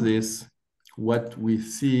confirm this, what we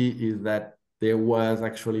see is that there was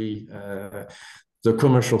actually the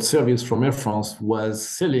commercial service from Air France was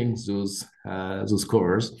selling those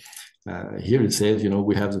covers. Here it says,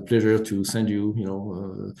 we have the pleasure to send you,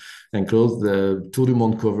 enclose the Tour du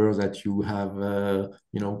Monde cover that you have,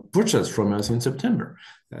 purchased from us in September.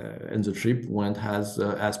 And the trip went as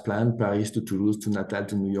planned: Paris to Toulouse to Natal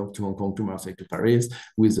to New York to Hong Kong to Marseille to Paris,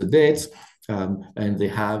 with the dates. And they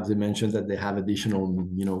mentioned that they have additional,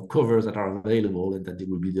 covers that are available, and that they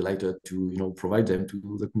will be delighted to, provide them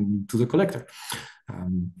to the collector.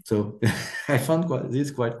 So I found this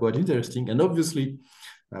quite interesting, and obviously.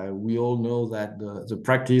 We all know that the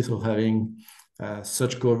practice of having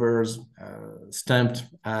such covers stamped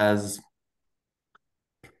as,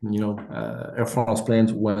 Air France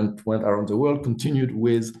planes went around the world, continued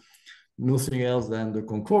with nothing else than the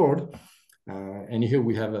Concorde. And here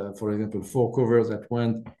we have, for example, 4 covers that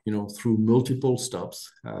went, through multiple stops.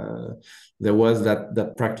 There was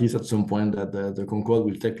that practice at some point that the Concorde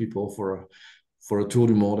will take people for a tour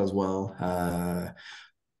du monde as well.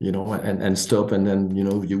 And stop, and then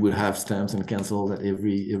you will have stamps and cancels at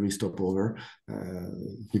every stopover.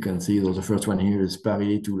 You can see the first one here is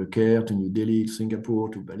Paris to Le Caire to New Delhi to Singapore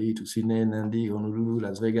to Bali to Sydney, Nandi, Honolulu,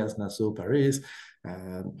 Las Vegas, Nassau, Paris.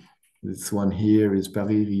 This one here is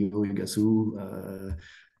Paris, Rio, Iguazu,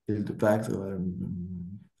 Île de Pâques,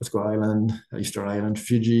 Pasco Island, Easter Island,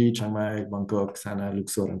 Fiji, Chiang Mai, Bangkok, Sana'a,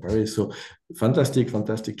 Luxor, and Paris. So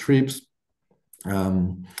fantastic trips.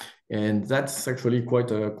 And that's actually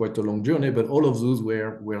quite a long journey, but all of those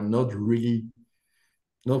were not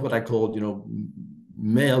what I called,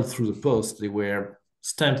 mailed through the post. They were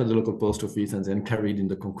stamped at the local post office and then carried in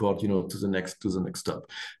the Concorde, to the next stop.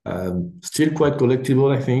 Still quite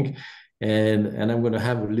collectible, I think. And I'm going to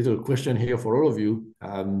have a little question here for all of you.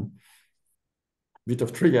 Bit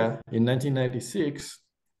of trivia. In 1996,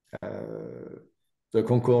 the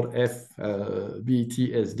Concorde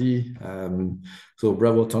FBTSD, so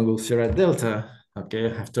Bravo Tango Sierra Delta, okay,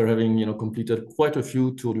 after having completed quite a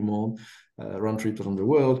few Tour du Monde round trips around the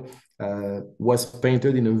world, was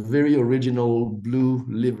painted in a very original blue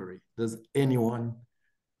livery. Does anyone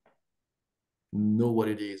know what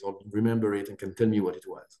it is or remember it and can tell me what it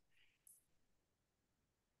was?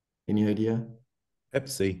 Any idea?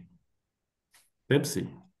 Pepsi.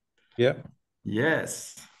 Yeah.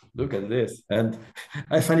 Yes. Look at this. And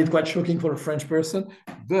I find it quite shocking for a French person,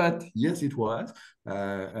 but yes, it was.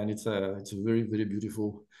 And it's a very, very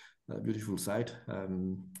beautiful sight.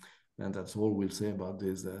 And that's all we'll say about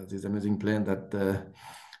this amazing plane that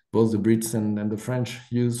both the Brits and the French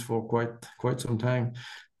used for quite some time.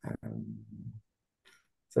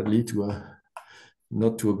 Sadly,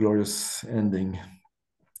 not to a glorious ending,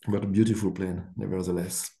 but a beautiful plane,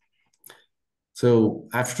 nevertheless. So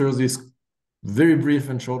after this very brief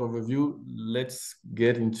and short overview, let's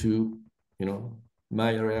get into,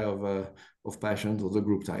 my area of passions, or the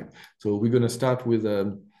group type. So we're going to start with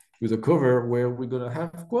a cover where we're going to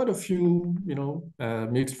have quite a few,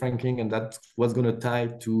 mixed ranking, and that's what's going to tie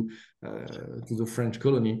to the French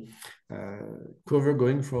colony. cover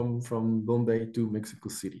going from Bombay to Mexico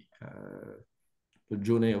City, a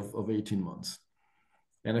journey of 18 months.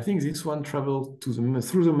 And I think this one traveled through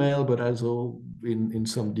the mail, but also in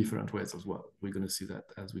some different ways as well. We're going to see that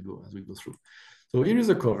as we go through. So here is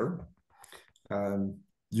a cover.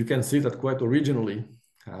 You can see that quite originally.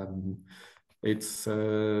 It's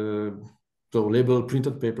so labeled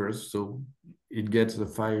printed papers, so it gets the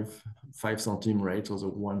 5 centime rate, or the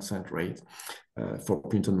 1 cent rate for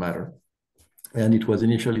printed matter. And it was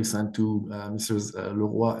initially sent to Mrs.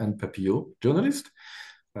 Leroy and Papillot, journalist,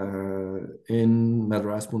 in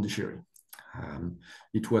Madras, Pondicherry.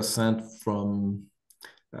 It was sent from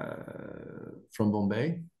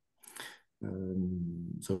Bombay.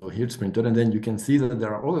 So here it's printed, and then you can see that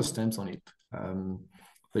there are other stamps on it.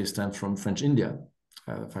 They stamp from French India,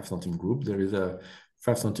 5 centime group. There is a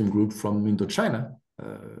 5 centime group from Indochina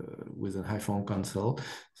with a Haiphong cancel.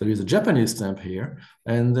 There is a Japanese stamp here,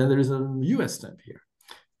 and then there is a US stamp here.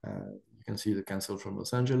 You can see the cancel from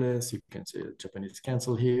Los Angeles. You can see a Japanese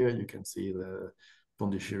cancel here. You can see the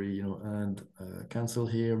Pondicherry, and cancel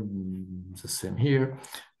here, the same here,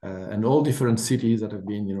 and all different cities that have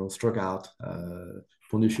been, struck out: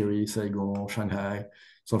 Pondicherry, Saigon, Shanghai,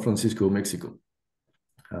 San Francisco, Mexico.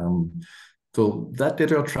 So that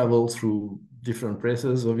letter traveled through different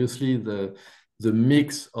presses. Obviously, the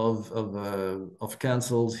mix of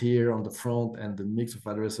cancels here on the front and the mix of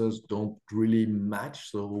addresses don't really match.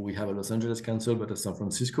 So we have a Los Angeles cancel, but a San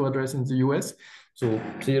Francisco address in the US. So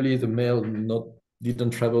clearly the mail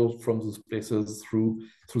didn't travel from those places through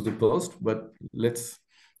the post. But let's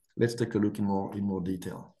take a look in more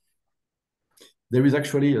detail. There is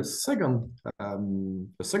actually a second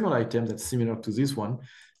item that's similar to this one,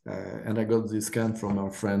 and I got this scan from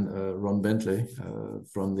our friend Ron Bentley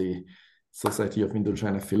from the Society of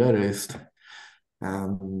Indochina Philatelists.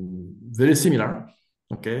 Very similar,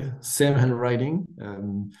 okay, same handwriting,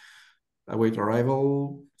 await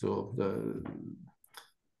arrival, so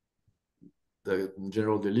the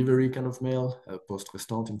general delivery kind of mail, poste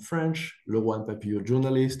restante in French, Leroy and Papillot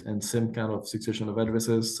journalist, and same kind of succession of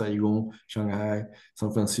addresses: Saigon, Shanghai,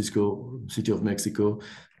 San Francisco, City of Mexico.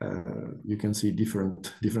 You can see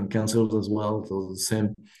different cancels as well. So the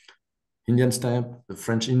same Indian stamp, the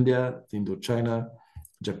French India, the Indochina,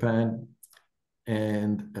 Japan,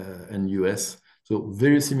 and US. So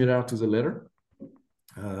very similar to the letter.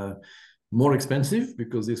 More expensive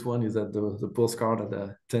because this one is at the postcard at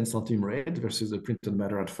a 10 centime rate versus the printed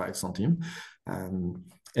matter at 5 centime.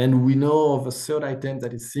 And we know of a third item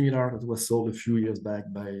that is similar that was sold a few years back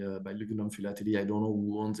by Lugenum Philately. I don't know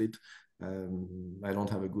who owns it. I don't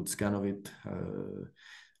have a good scan of it.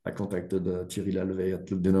 I contacted Thierry Lalvey at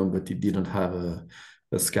Lugenum, but he didn't have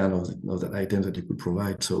a scan of that item that he could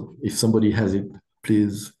provide. So if somebody has it,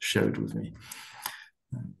 please share it with me.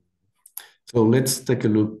 So let's take a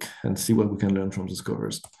look and see what we can learn from these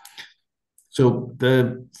covers. So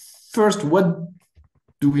the first, what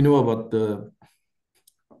do we know about the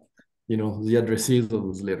addresses of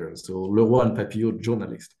those letters? So Leroy and Papillot,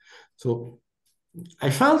 journalist. So I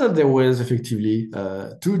found that there was effectively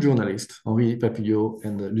 2 journalists, Henri Papillot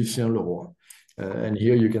and Lucien Leroy. And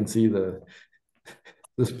here you can see the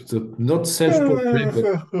not self-portrait,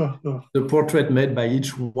 but the portrait made by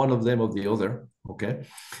each one of them of the other, okay?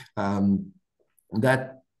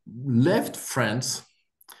 That left France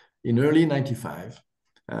in early 95.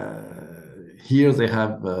 Here they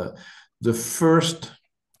have the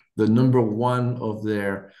number 1 of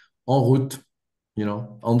their en route,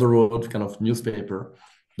 on the road kind of newspaper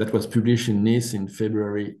that was published in Nice in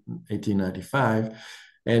February 1895.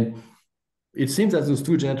 And it seems that those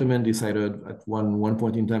 2 gentlemen decided at one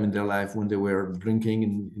point in time in their life, when they were drinking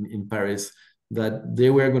in Paris, that they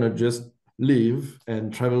were going to just live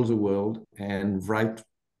and travel the world and write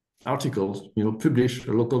articles, publish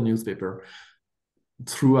a local newspaper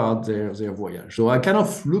throughout their voyage. So I kind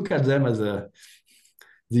of look at them as the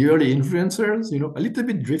early influencers, a little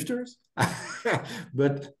bit drifters,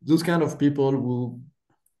 but those kind of people who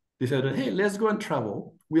decided, hey, let's go and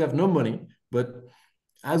travel. We have no money, but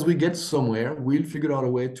as we get somewhere, we'll figure out a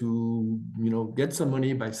way to, get some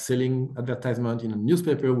money by selling advertisement in a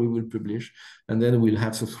newspaper we will publish, and then we'll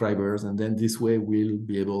have subscribers, and then this way we'll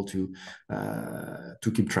be able to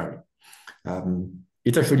keep traveling.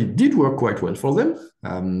 It actually did work quite well for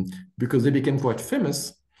them because they became quite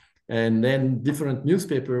famous, and then different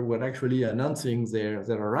newspapers were actually announcing their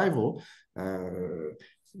arrival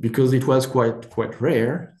because it was quite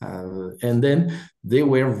rare, and then they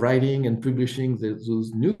were writing and publishing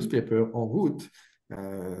those newspapers en route,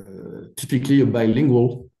 typically a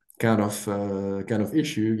bilingual kind of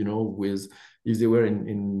issue, with if they were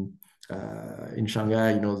in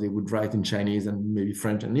Shanghai, they would write in Chinese and maybe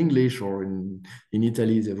French and English, or in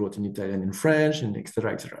Italy, they wrote in Italian and French, and et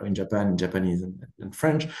cetera, et cetera. In Japan, in Japanese and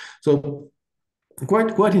French. So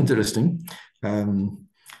quite interesting. And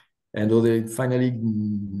though they finally,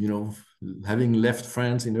 having left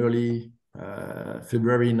France in early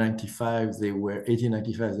February 1895, they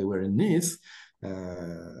were in Nice.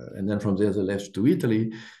 And then from there, they left to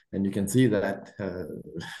Italy. And you can see that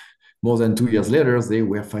more than 2 years later, they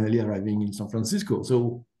were finally arriving in San Francisco.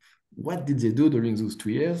 So what did they do during those 2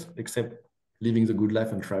 years, except living the good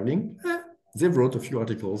life and traveling? They wrote a few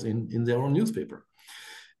articles in their own newspaper.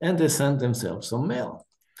 And they sent themselves some mail.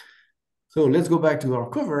 So let's go back to our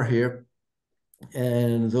cover here.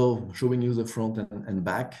 And though showing you the front and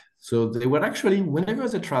back. So they were actually, whenever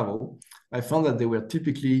they travel, I found that they were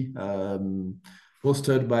typically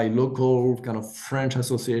hosted by local kind of French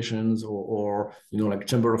associations or like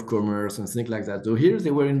Chamber of Commerce and things like that. So here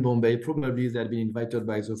they were in Bombay. Probably they had been invited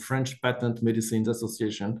by the French Patent Medicines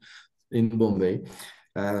Association in Bombay.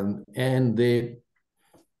 And they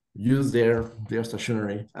use their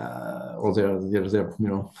stationery or their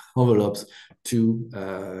envelopes to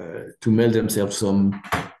mail themselves some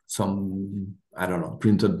I don't know,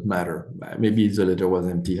 printed matter. Maybe the letter was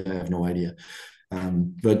empty. I have no idea.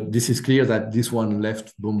 But this is clear that this one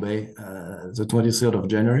left Bombay the 23rd of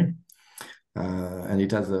January, and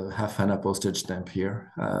it has a half-Hana postage stamp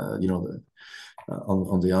here, on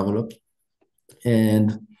the envelope.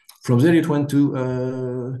 And from there it went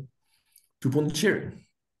to Pondicherry.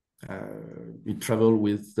 It traveled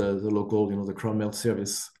with the local, the Crown Mail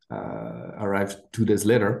Service, arrived 2 days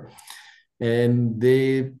later, and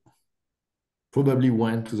they probably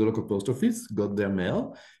went to the local post office, got their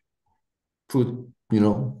mail, put,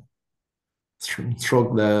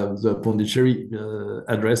 struck the Pondicherry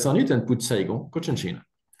address on it, and put Saigon, Cochinchina.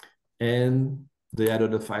 And they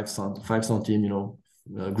added a 5 centime,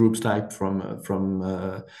 group type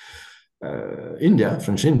from India,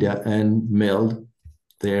 French India, and mailed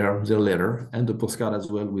their letter and the postcard as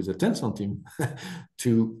well with a 10 centime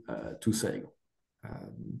to Saigon.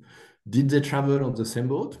 Did they travel on the same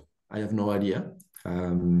boat? I have no idea.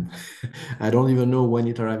 I don't even know when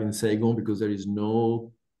it arrived in Saigon, because there is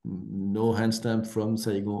no hand stamp from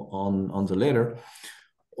Saigon on the letter.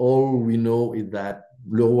 All we know is that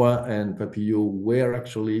Leroy and Papillot were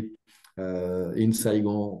actually in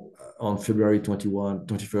Saigon on February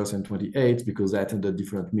 21st and 28th, because I attended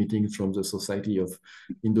different meetings from the Society of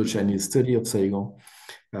Indo-Chinese Study of Saigon.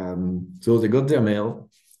 So they got their mail,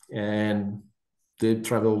 and they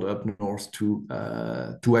traveled up north to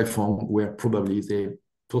Haiphong, where probably they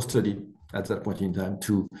posted it at that point in time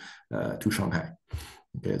to Shanghai.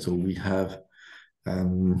 Okay, so we have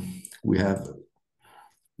the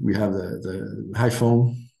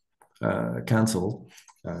Haiphong canceled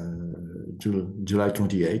July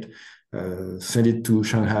 28. Sent it to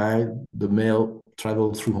Shanghai. The mail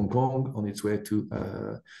traveled through Hong Kong on its way to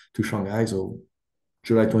Shanghai. So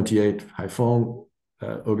July 28, Haiphong,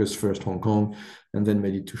 August 1st, Hong Kong, and then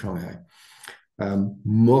made it to Shanghai.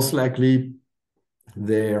 Most likely,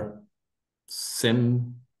 their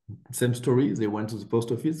same story. They went to the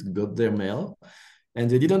post office, got their mail, and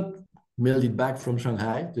they didn't mail it back from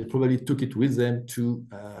Shanghai. They probably took it with them to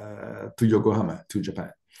Yokohama, to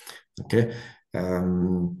Japan. Okay.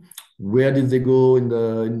 Where did they go in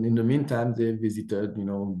the meantime? They visited,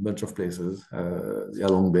 a bunch of places, the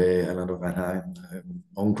Halong Bay, Island of Anaheim,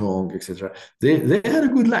 Hong Kong, etc. They had a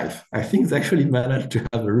good life. I think they actually managed to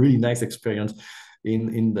have a really nice experience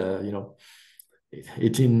in the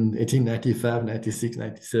 1895, 96,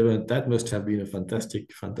 97. That must have been a fantastic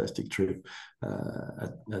trip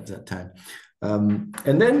at that time.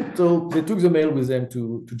 And then so they took the mail with them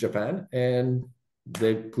to Japan, and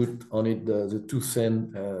they put on it the 2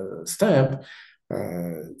 cent stamp.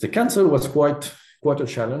 The cancel was quite a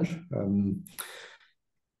challenge.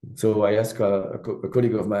 So I asked a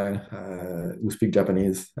colleague of mine who speaks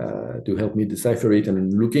Japanese to help me decipher it.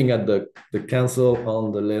 And looking at the cancel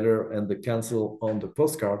on the letter and the cancel on the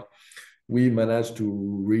postcard, we managed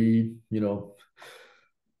to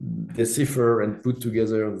decipher and put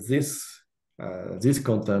together this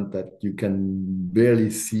content that you can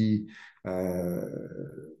barely see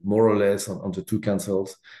more or less on the 2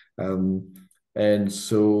 cancels. And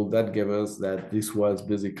so that gave us that this was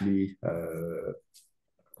basically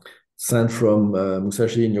sent from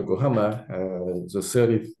Musashi in Yokohama, the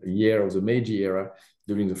 30th year of the Meiji era,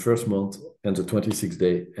 during the first month and the 26th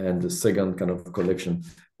day, and the second kind of collection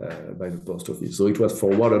by the post office. So it was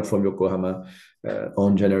forwarded from Yokohama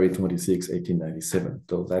on January 26, 1897.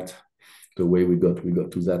 So the way we got to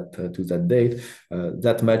that date.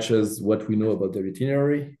 That matches what we know about their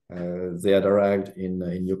itinerary. They had arrived in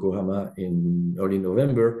Yokohama in early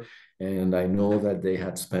November, and I know that they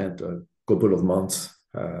had spent a couple of months,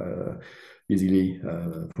 easily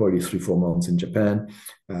probably 3-4 months in Japan.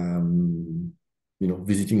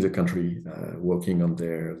 Visiting the country, working on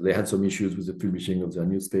they had some issues with the publishing of their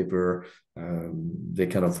newspaper. They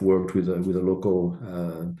kind of worked with a local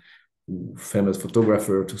famous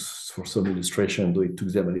photographer for some illustration, though it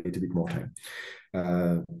took them a little bit more time.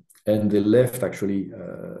 And they left actually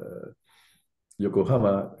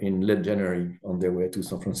Yokohama in late January on their way to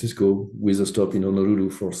San Francisco with a stop in Honolulu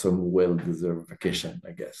for some well-deserved vacation,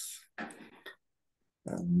 I guess.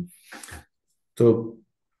 So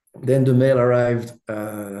then the mail arrived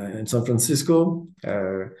in San Francisco.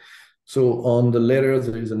 So on the letter,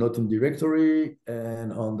 there is a note in directory,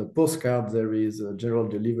 and on the postcard, there is a general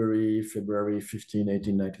delivery, February 15,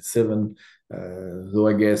 1897. Though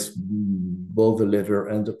I guess both the letter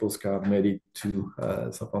and the postcard made it to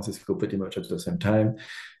San Francisco pretty much at the same time.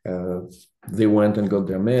 They went and got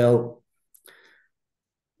their mail,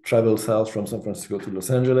 traveled south from San Francisco to Los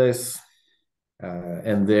Angeles,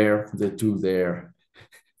 and there they took their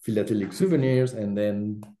philatelic souvenirs and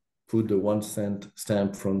then put the 1-cent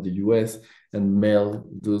stamp from the US and mail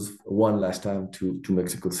those one last time to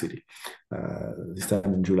Mexico City, this time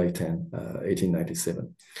on July 10,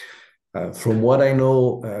 1897. From what I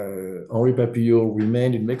know, Henri Papillot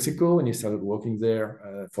remained in Mexico and he started working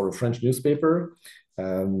there for a French newspaper.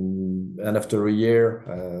 And after a year,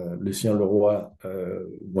 Lucien Leroy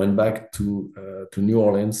went back to New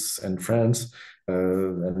Orleans and France.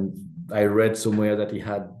 And I read somewhere that he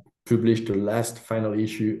had published the last final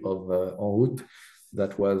issue of En Route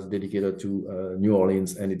that was dedicated to New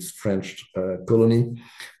Orleans and its French colony.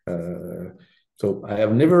 So I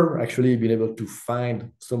have never actually been able to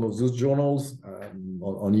find some of those journals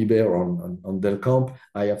on eBay or on Delcamp.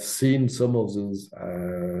 I have seen some of those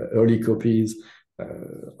early copies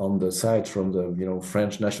on the site from the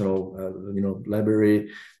French National Library,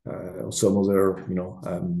 some other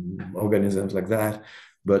organisms like that,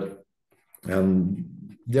 but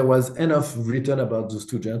there was enough written about those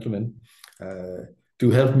two gentlemen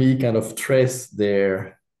to help me kind of trace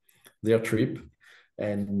their trip.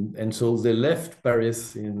 And so they left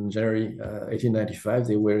Paris in January 1895.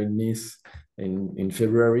 They were in Nice in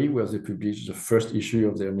February, where they published the first issue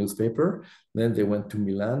of their newspaper. Then they went to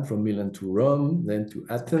Milan, from Milan to Rome, then to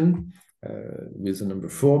Athens, with the number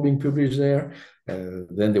 4 being published there.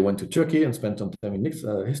 Then they went to Turkey and spent some time in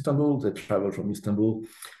Istanbul. They traveled from Istanbul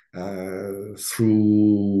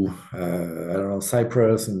through,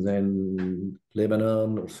 Cyprus, and then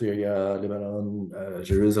Lebanon or Syria, Lebanon,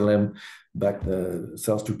 Jerusalem, back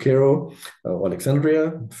south to Cairo,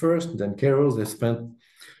 Alexandria first, then Cairo.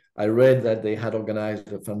 I read that they had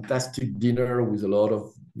organized a fantastic dinner with a lot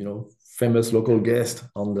of, famous local guests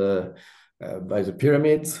by the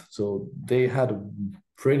pyramids. So they had a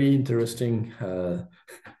pretty interesting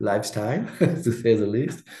lifestyle, to say the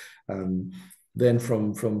least. Then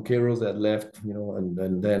from Cairo, they had left,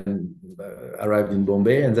 and then arrived in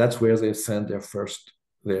Bombay, and that's where they sent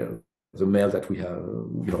the mail that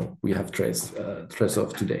we have trace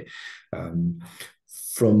of today.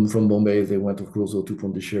 From Bombay, they went, of course, to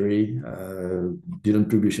Pondicherry. Didn't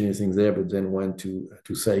publish anything there, but then went to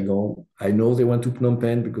Saigon. I know they went to Phnom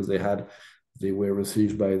Penh because they were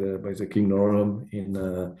received by the King Norom in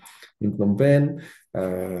Phnom Penh.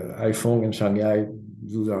 Haiphong and Shanghai,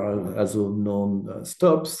 those are also known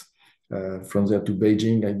stops. From there to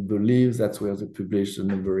Beijing, I believe that's where they published the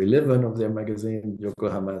number 11 of their magazine,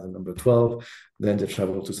 Yokohama, the number 12. Then they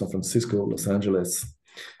traveled to San Francisco, Los Angeles,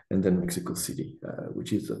 and then Mexico City,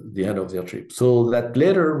 which is the end of their trip. So that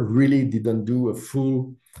letter really didn't do a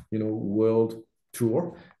full, world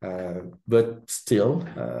tour, but still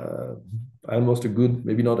almost a good,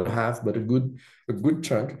 maybe not a half, but a good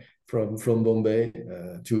chunk from Bombay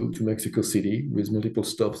to Mexico City with multiple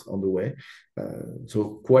stops on the way.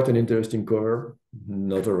 So quite an interesting cover,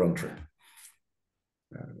 not a round trip.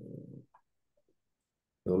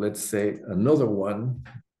 So let's say another one.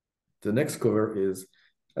 The next cover is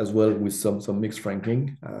as well with some mixed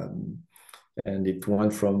ranking, and it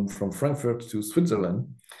went from Frankfurt to Switzerland.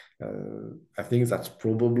 I think that's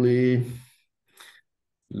probably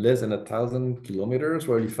less than 1,000 kilometers,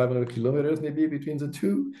 or 500 kilometers maybe between the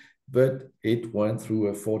two, but it went through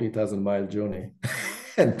a 40,000-mile journey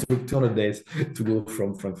and took 200 days to go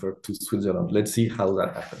from Frankfurt to Switzerland. Let's see how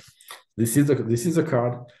that happened. This is a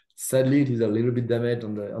card. Sadly, it is a little bit damaged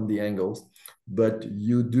on the angles, but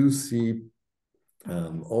you do see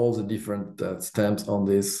all the different stamps on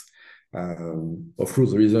this. Of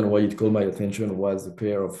course, the reason why it called my attention was a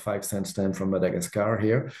pair of 5-cent stamps from Madagascar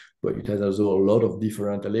here, but it has also a lot of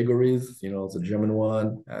different allegories, you know, the German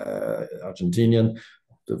one, Argentinian,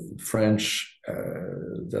 the French,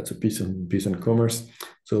 that's a peace and commerce.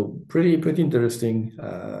 So pretty interesting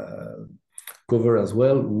cover as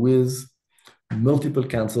well, with multiple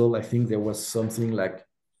cancel. I think there was something like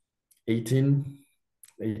 18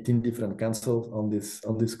 different cancels on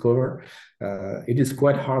this cover. It is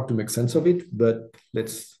quite hard to make sense of it, but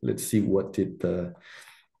let's see what it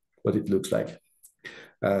looks like.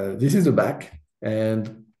 This is the back,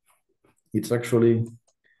 and it's actually,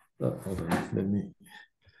 hold on,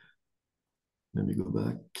 let me go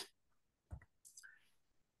back.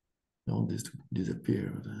 I want this to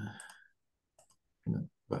disappear.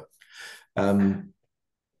 But,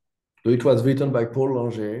 so it was written by Paul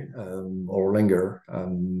Langer, or Langer,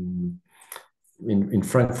 in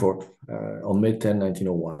Frankfurt on May 10,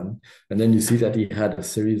 1901. And then you see that he had a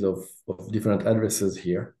series of different addresses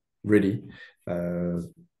here ready.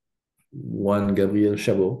 One Gabriel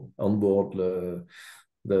Chabot on board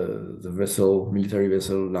the vessel, military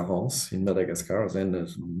vessel La Rance in Madagascar. Then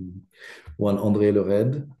there's one André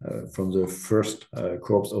Lered from the first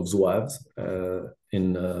Corps of Zouaves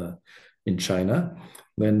in China.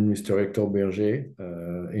 Then Mr. Hector Berger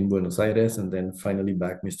in Buenos Aires, and then finally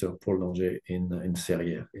back Mr. Paul Langer in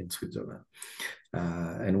Serrières in Switzerland.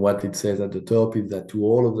 And what it says at the top is that to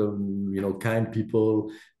all of the, you know, kind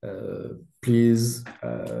people, please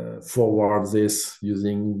forward this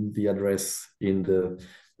using the address in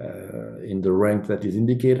the rank that is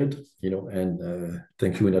indicated, you know, and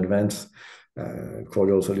thank you in advance,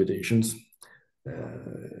 cordial salutations.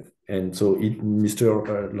 And so Mr.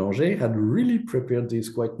 Langer had really prepared this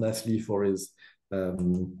quite nicely for his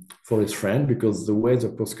friend, because the way the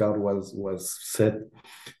postcard was set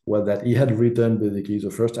was that he had written basically the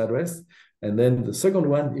first address, and then the second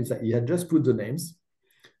one is that he had just put the names,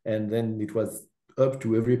 and then it was up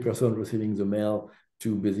to every person receiving the mail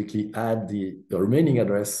to basically add the remaining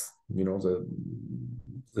address, you know,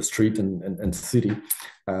 the street and city,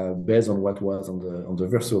 based on what was on the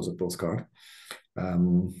verso of the postcard.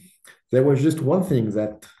 There was just one thing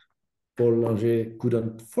that Paul Langer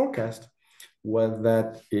couldn't forecast, was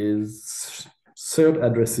that his third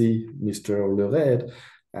addressee, Mr. Lered,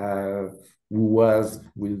 who was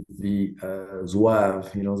with the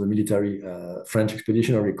Zouaves, you know, the military French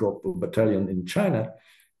Expeditionary Corps battalion in China.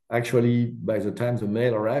 Actually, by the time the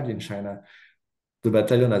mail arrived in China, the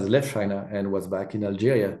battalion has left China and was back in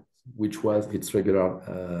Algeria, which was its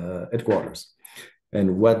regular headquarters.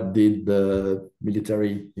 And what did the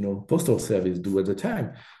military, you know, postal service do at the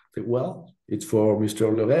time? Say, well, it's for Mr.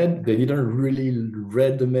 Lered. They didn't really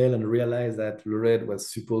read the mail and realize that Lered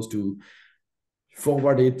was supposed to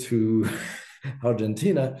forward it to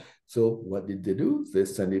Argentina. So what did they do? They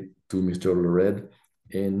sent it to Mr. Lered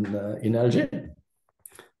in Alger.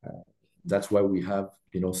 That's why we have,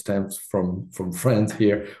 you know, stamps from France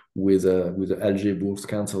here with the Alger bourse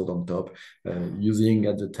canceled on top, using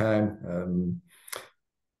at the time.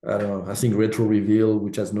 I don't know, I think Retro Reveal,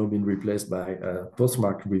 which has now been replaced by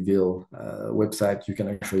Postmark Reveal website. You can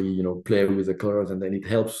actually, you know, play with the colors, and then it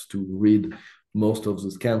helps to read most of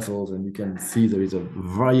those cancels, and you can see there is a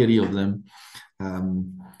variety of them,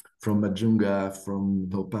 from Majunga, from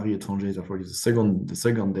Paris Étranger, that was the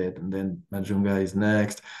second date, and then Majunga is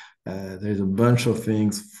next. There's a bunch of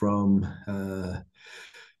things from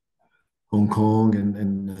Hong Kong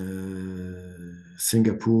and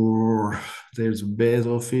Singapore. There's a base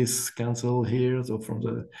office cancel here, so from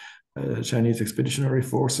the Chinese Expeditionary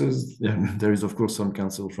Forces. Yeah, there is, of course, some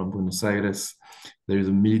cancel from Buenos Aires. There is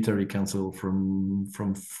a military cancel from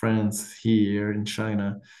France here in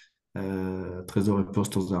China, Trésor et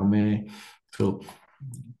Postes Armées. So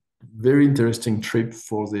very interesting trip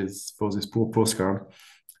for this poor postcard,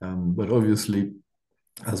 but obviously,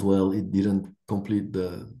 as well, it didn't complete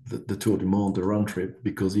the Tour du Monde, the round trip,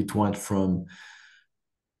 because it went from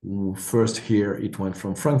first here, it went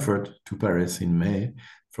from Frankfurt to Paris in May.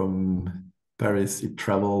 From Paris, it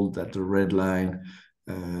traveled at the Red Line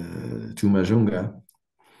to Majunga.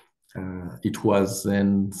 It was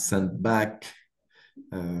then sent back.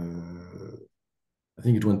 I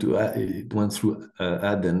think it went through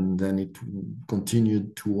Aden, then it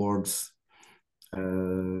continued towards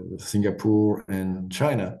Singapore and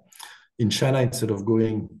China. In China, instead of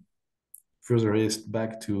going further east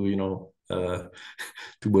back to, you know,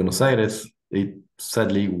 to Buenos Aires, it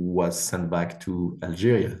sadly was sent back to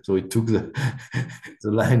Algeria. So it took the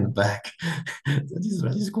the line back.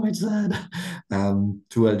 That is quite sad.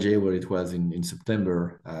 To Algeria, where it was in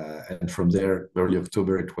September, and from there, early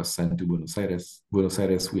October, it was sent to Buenos Aires. Buenos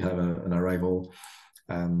Aires, we have an arrival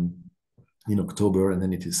in October, and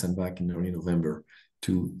then it is sent back in early November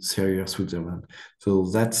to Syria, Switzerland. So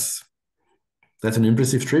that's an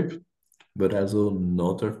impressive trip, but also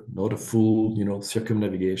not a full,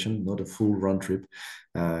 circumnavigation, not a full round trip.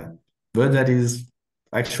 But that is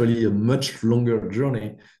actually a much longer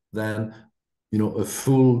journey than, a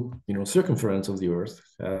full, circumference of the Earth,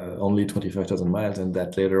 only 25,000 miles. And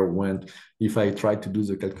that later went, if I tried to do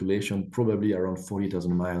the calculation, probably around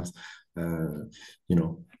 40,000 miles,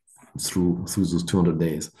 through those 200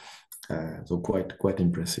 days. So quite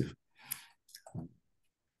impressive.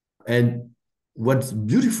 And what's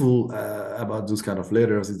beautiful about those kind of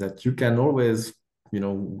letters is that you can always,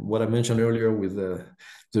 what I mentioned earlier with the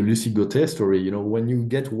Lucie Gauthier story, when you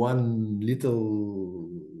get one little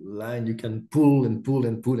line, you can pull and pull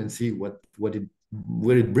and pull and see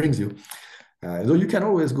where it brings you. So you can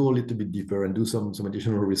always go a little bit deeper and do some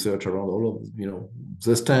additional research around all of,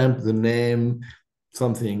 the stamp, the name,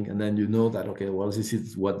 something, and then that, okay, well, this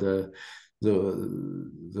is what the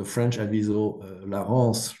French Aviso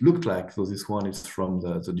Larence looked like. So this one is from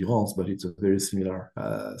the Durance, but it's a very similar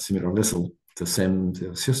vessel, the same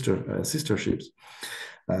sister ships.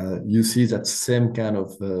 You see that same kind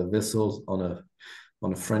of vessels on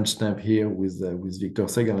a French stamp here with Victor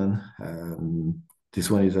Segalin. This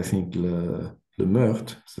one is, I think, Le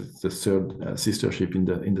Meurtre, the third sister ship in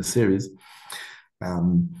the series.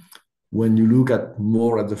 When you look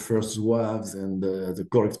more at the first Zouaves and the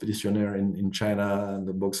Corps Expeditionnaire in China and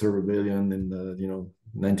the Boxer Rebellion in the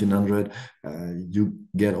 1900, you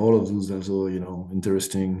get all of those also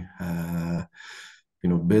interesting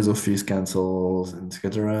base office cancels and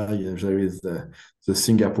etc. There is the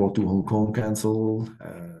Singapore to Hong Kong cancel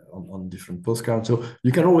on different postcards. So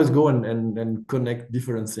you can always go and connect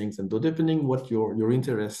different things, and depending what your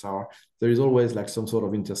interests are, there is always like some sort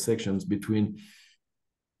of intersections between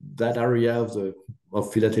that area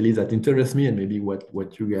of philately that interests me and maybe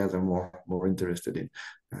what you guys are more interested in.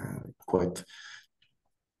 Quite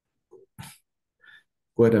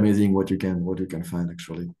amazing what you can find,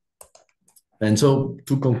 actually. And so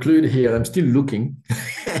to conclude here, I'm still looking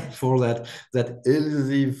for that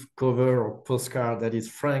elusive cover or postcard that is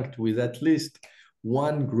franked with at least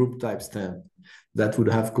one group type stamp that would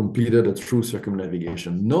have completed a true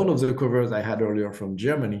circumnavigation. None of the covers I had earlier from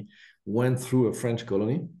Germany went through a French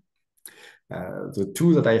colony. The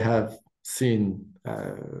two that I have seen,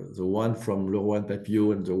 the one from Leroy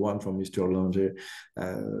Papillot and the one from Mr. Langer,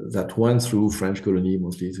 that went through French colony,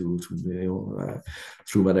 mostly through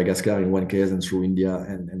Madagascar in one case and through India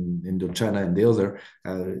and Indochina in the other,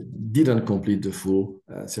 didn't complete the full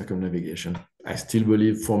circumnavigation. I still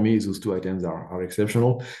believe, for me, those two items are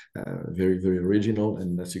exceptional, very, very original,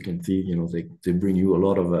 and as you can see, they bring you a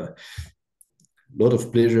lot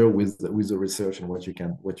of pleasure with the research and what you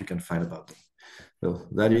can find about them. So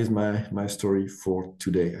that is my story for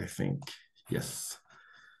today, I think. Yes.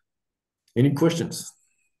 Any questions?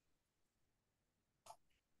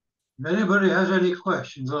 If anybody has any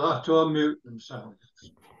questions, they'll have to unmute themselves.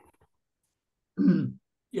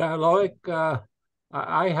 Yeah, Loïc,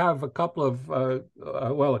 I have a couple of,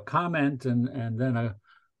 a comment and then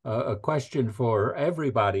a question for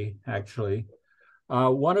everybody, actually.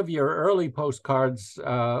 One of your early postcards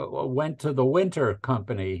went to the Winter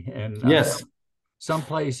Company in yes.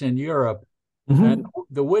 someplace in Europe. Mm-hmm. And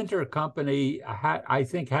the Winter Company, I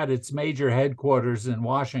think, had its major headquarters in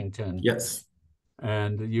Washington. Yes.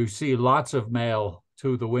 And you see lots of mail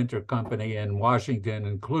to the Winter Company in Washington,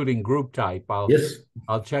 including group type.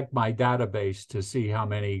 I'll check my database to see how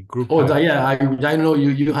many group type. Oh, yeah, I know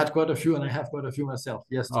you had quite a few, and I have quite a few myself.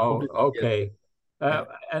 Yes. Oh, okay. Yes.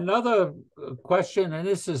 Another question, and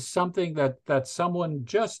this is something that someone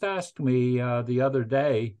just asked me the other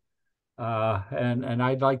day, and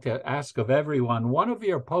I'd like to ask of everyone. One of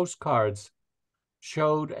your postcards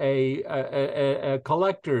showed a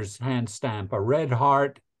collector's hand stamp, a red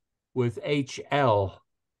heart with HL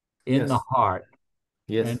in the heart.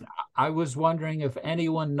 Yes. And I was wondering if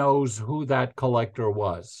anyone knows who that collector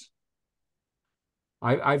was.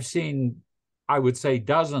 I've seen, I would say,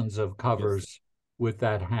 dozens of covers with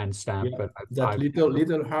that hand stamp. Yeah, but that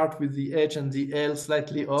little heart with the H and the L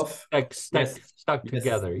slightly off. Stuck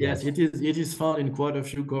together. Yes, it is found in quite a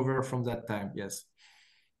few covers from that time. Yes.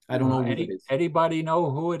 I don't know who it is. Anybody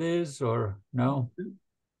know who it is or no?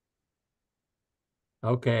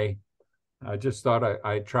 Okay. I just thought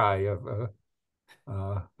I'd try.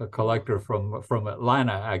 A collector from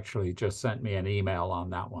Atlanta actually just sent me an email on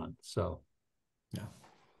that one. So yeah,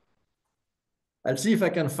 I'll see if I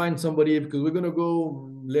can find somebody, because we're gonna go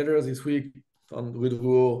later this week on with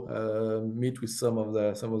Rouault, meet with some of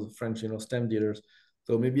the French, stamp dealers.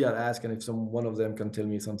 So maybe I'll ask, and if one of them can tell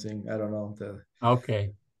me something, I don't know.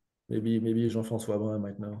 Okay. Maybe Jean-François Brun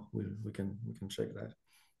might know. We can check that.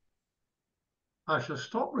 I shall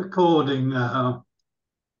stop recording now.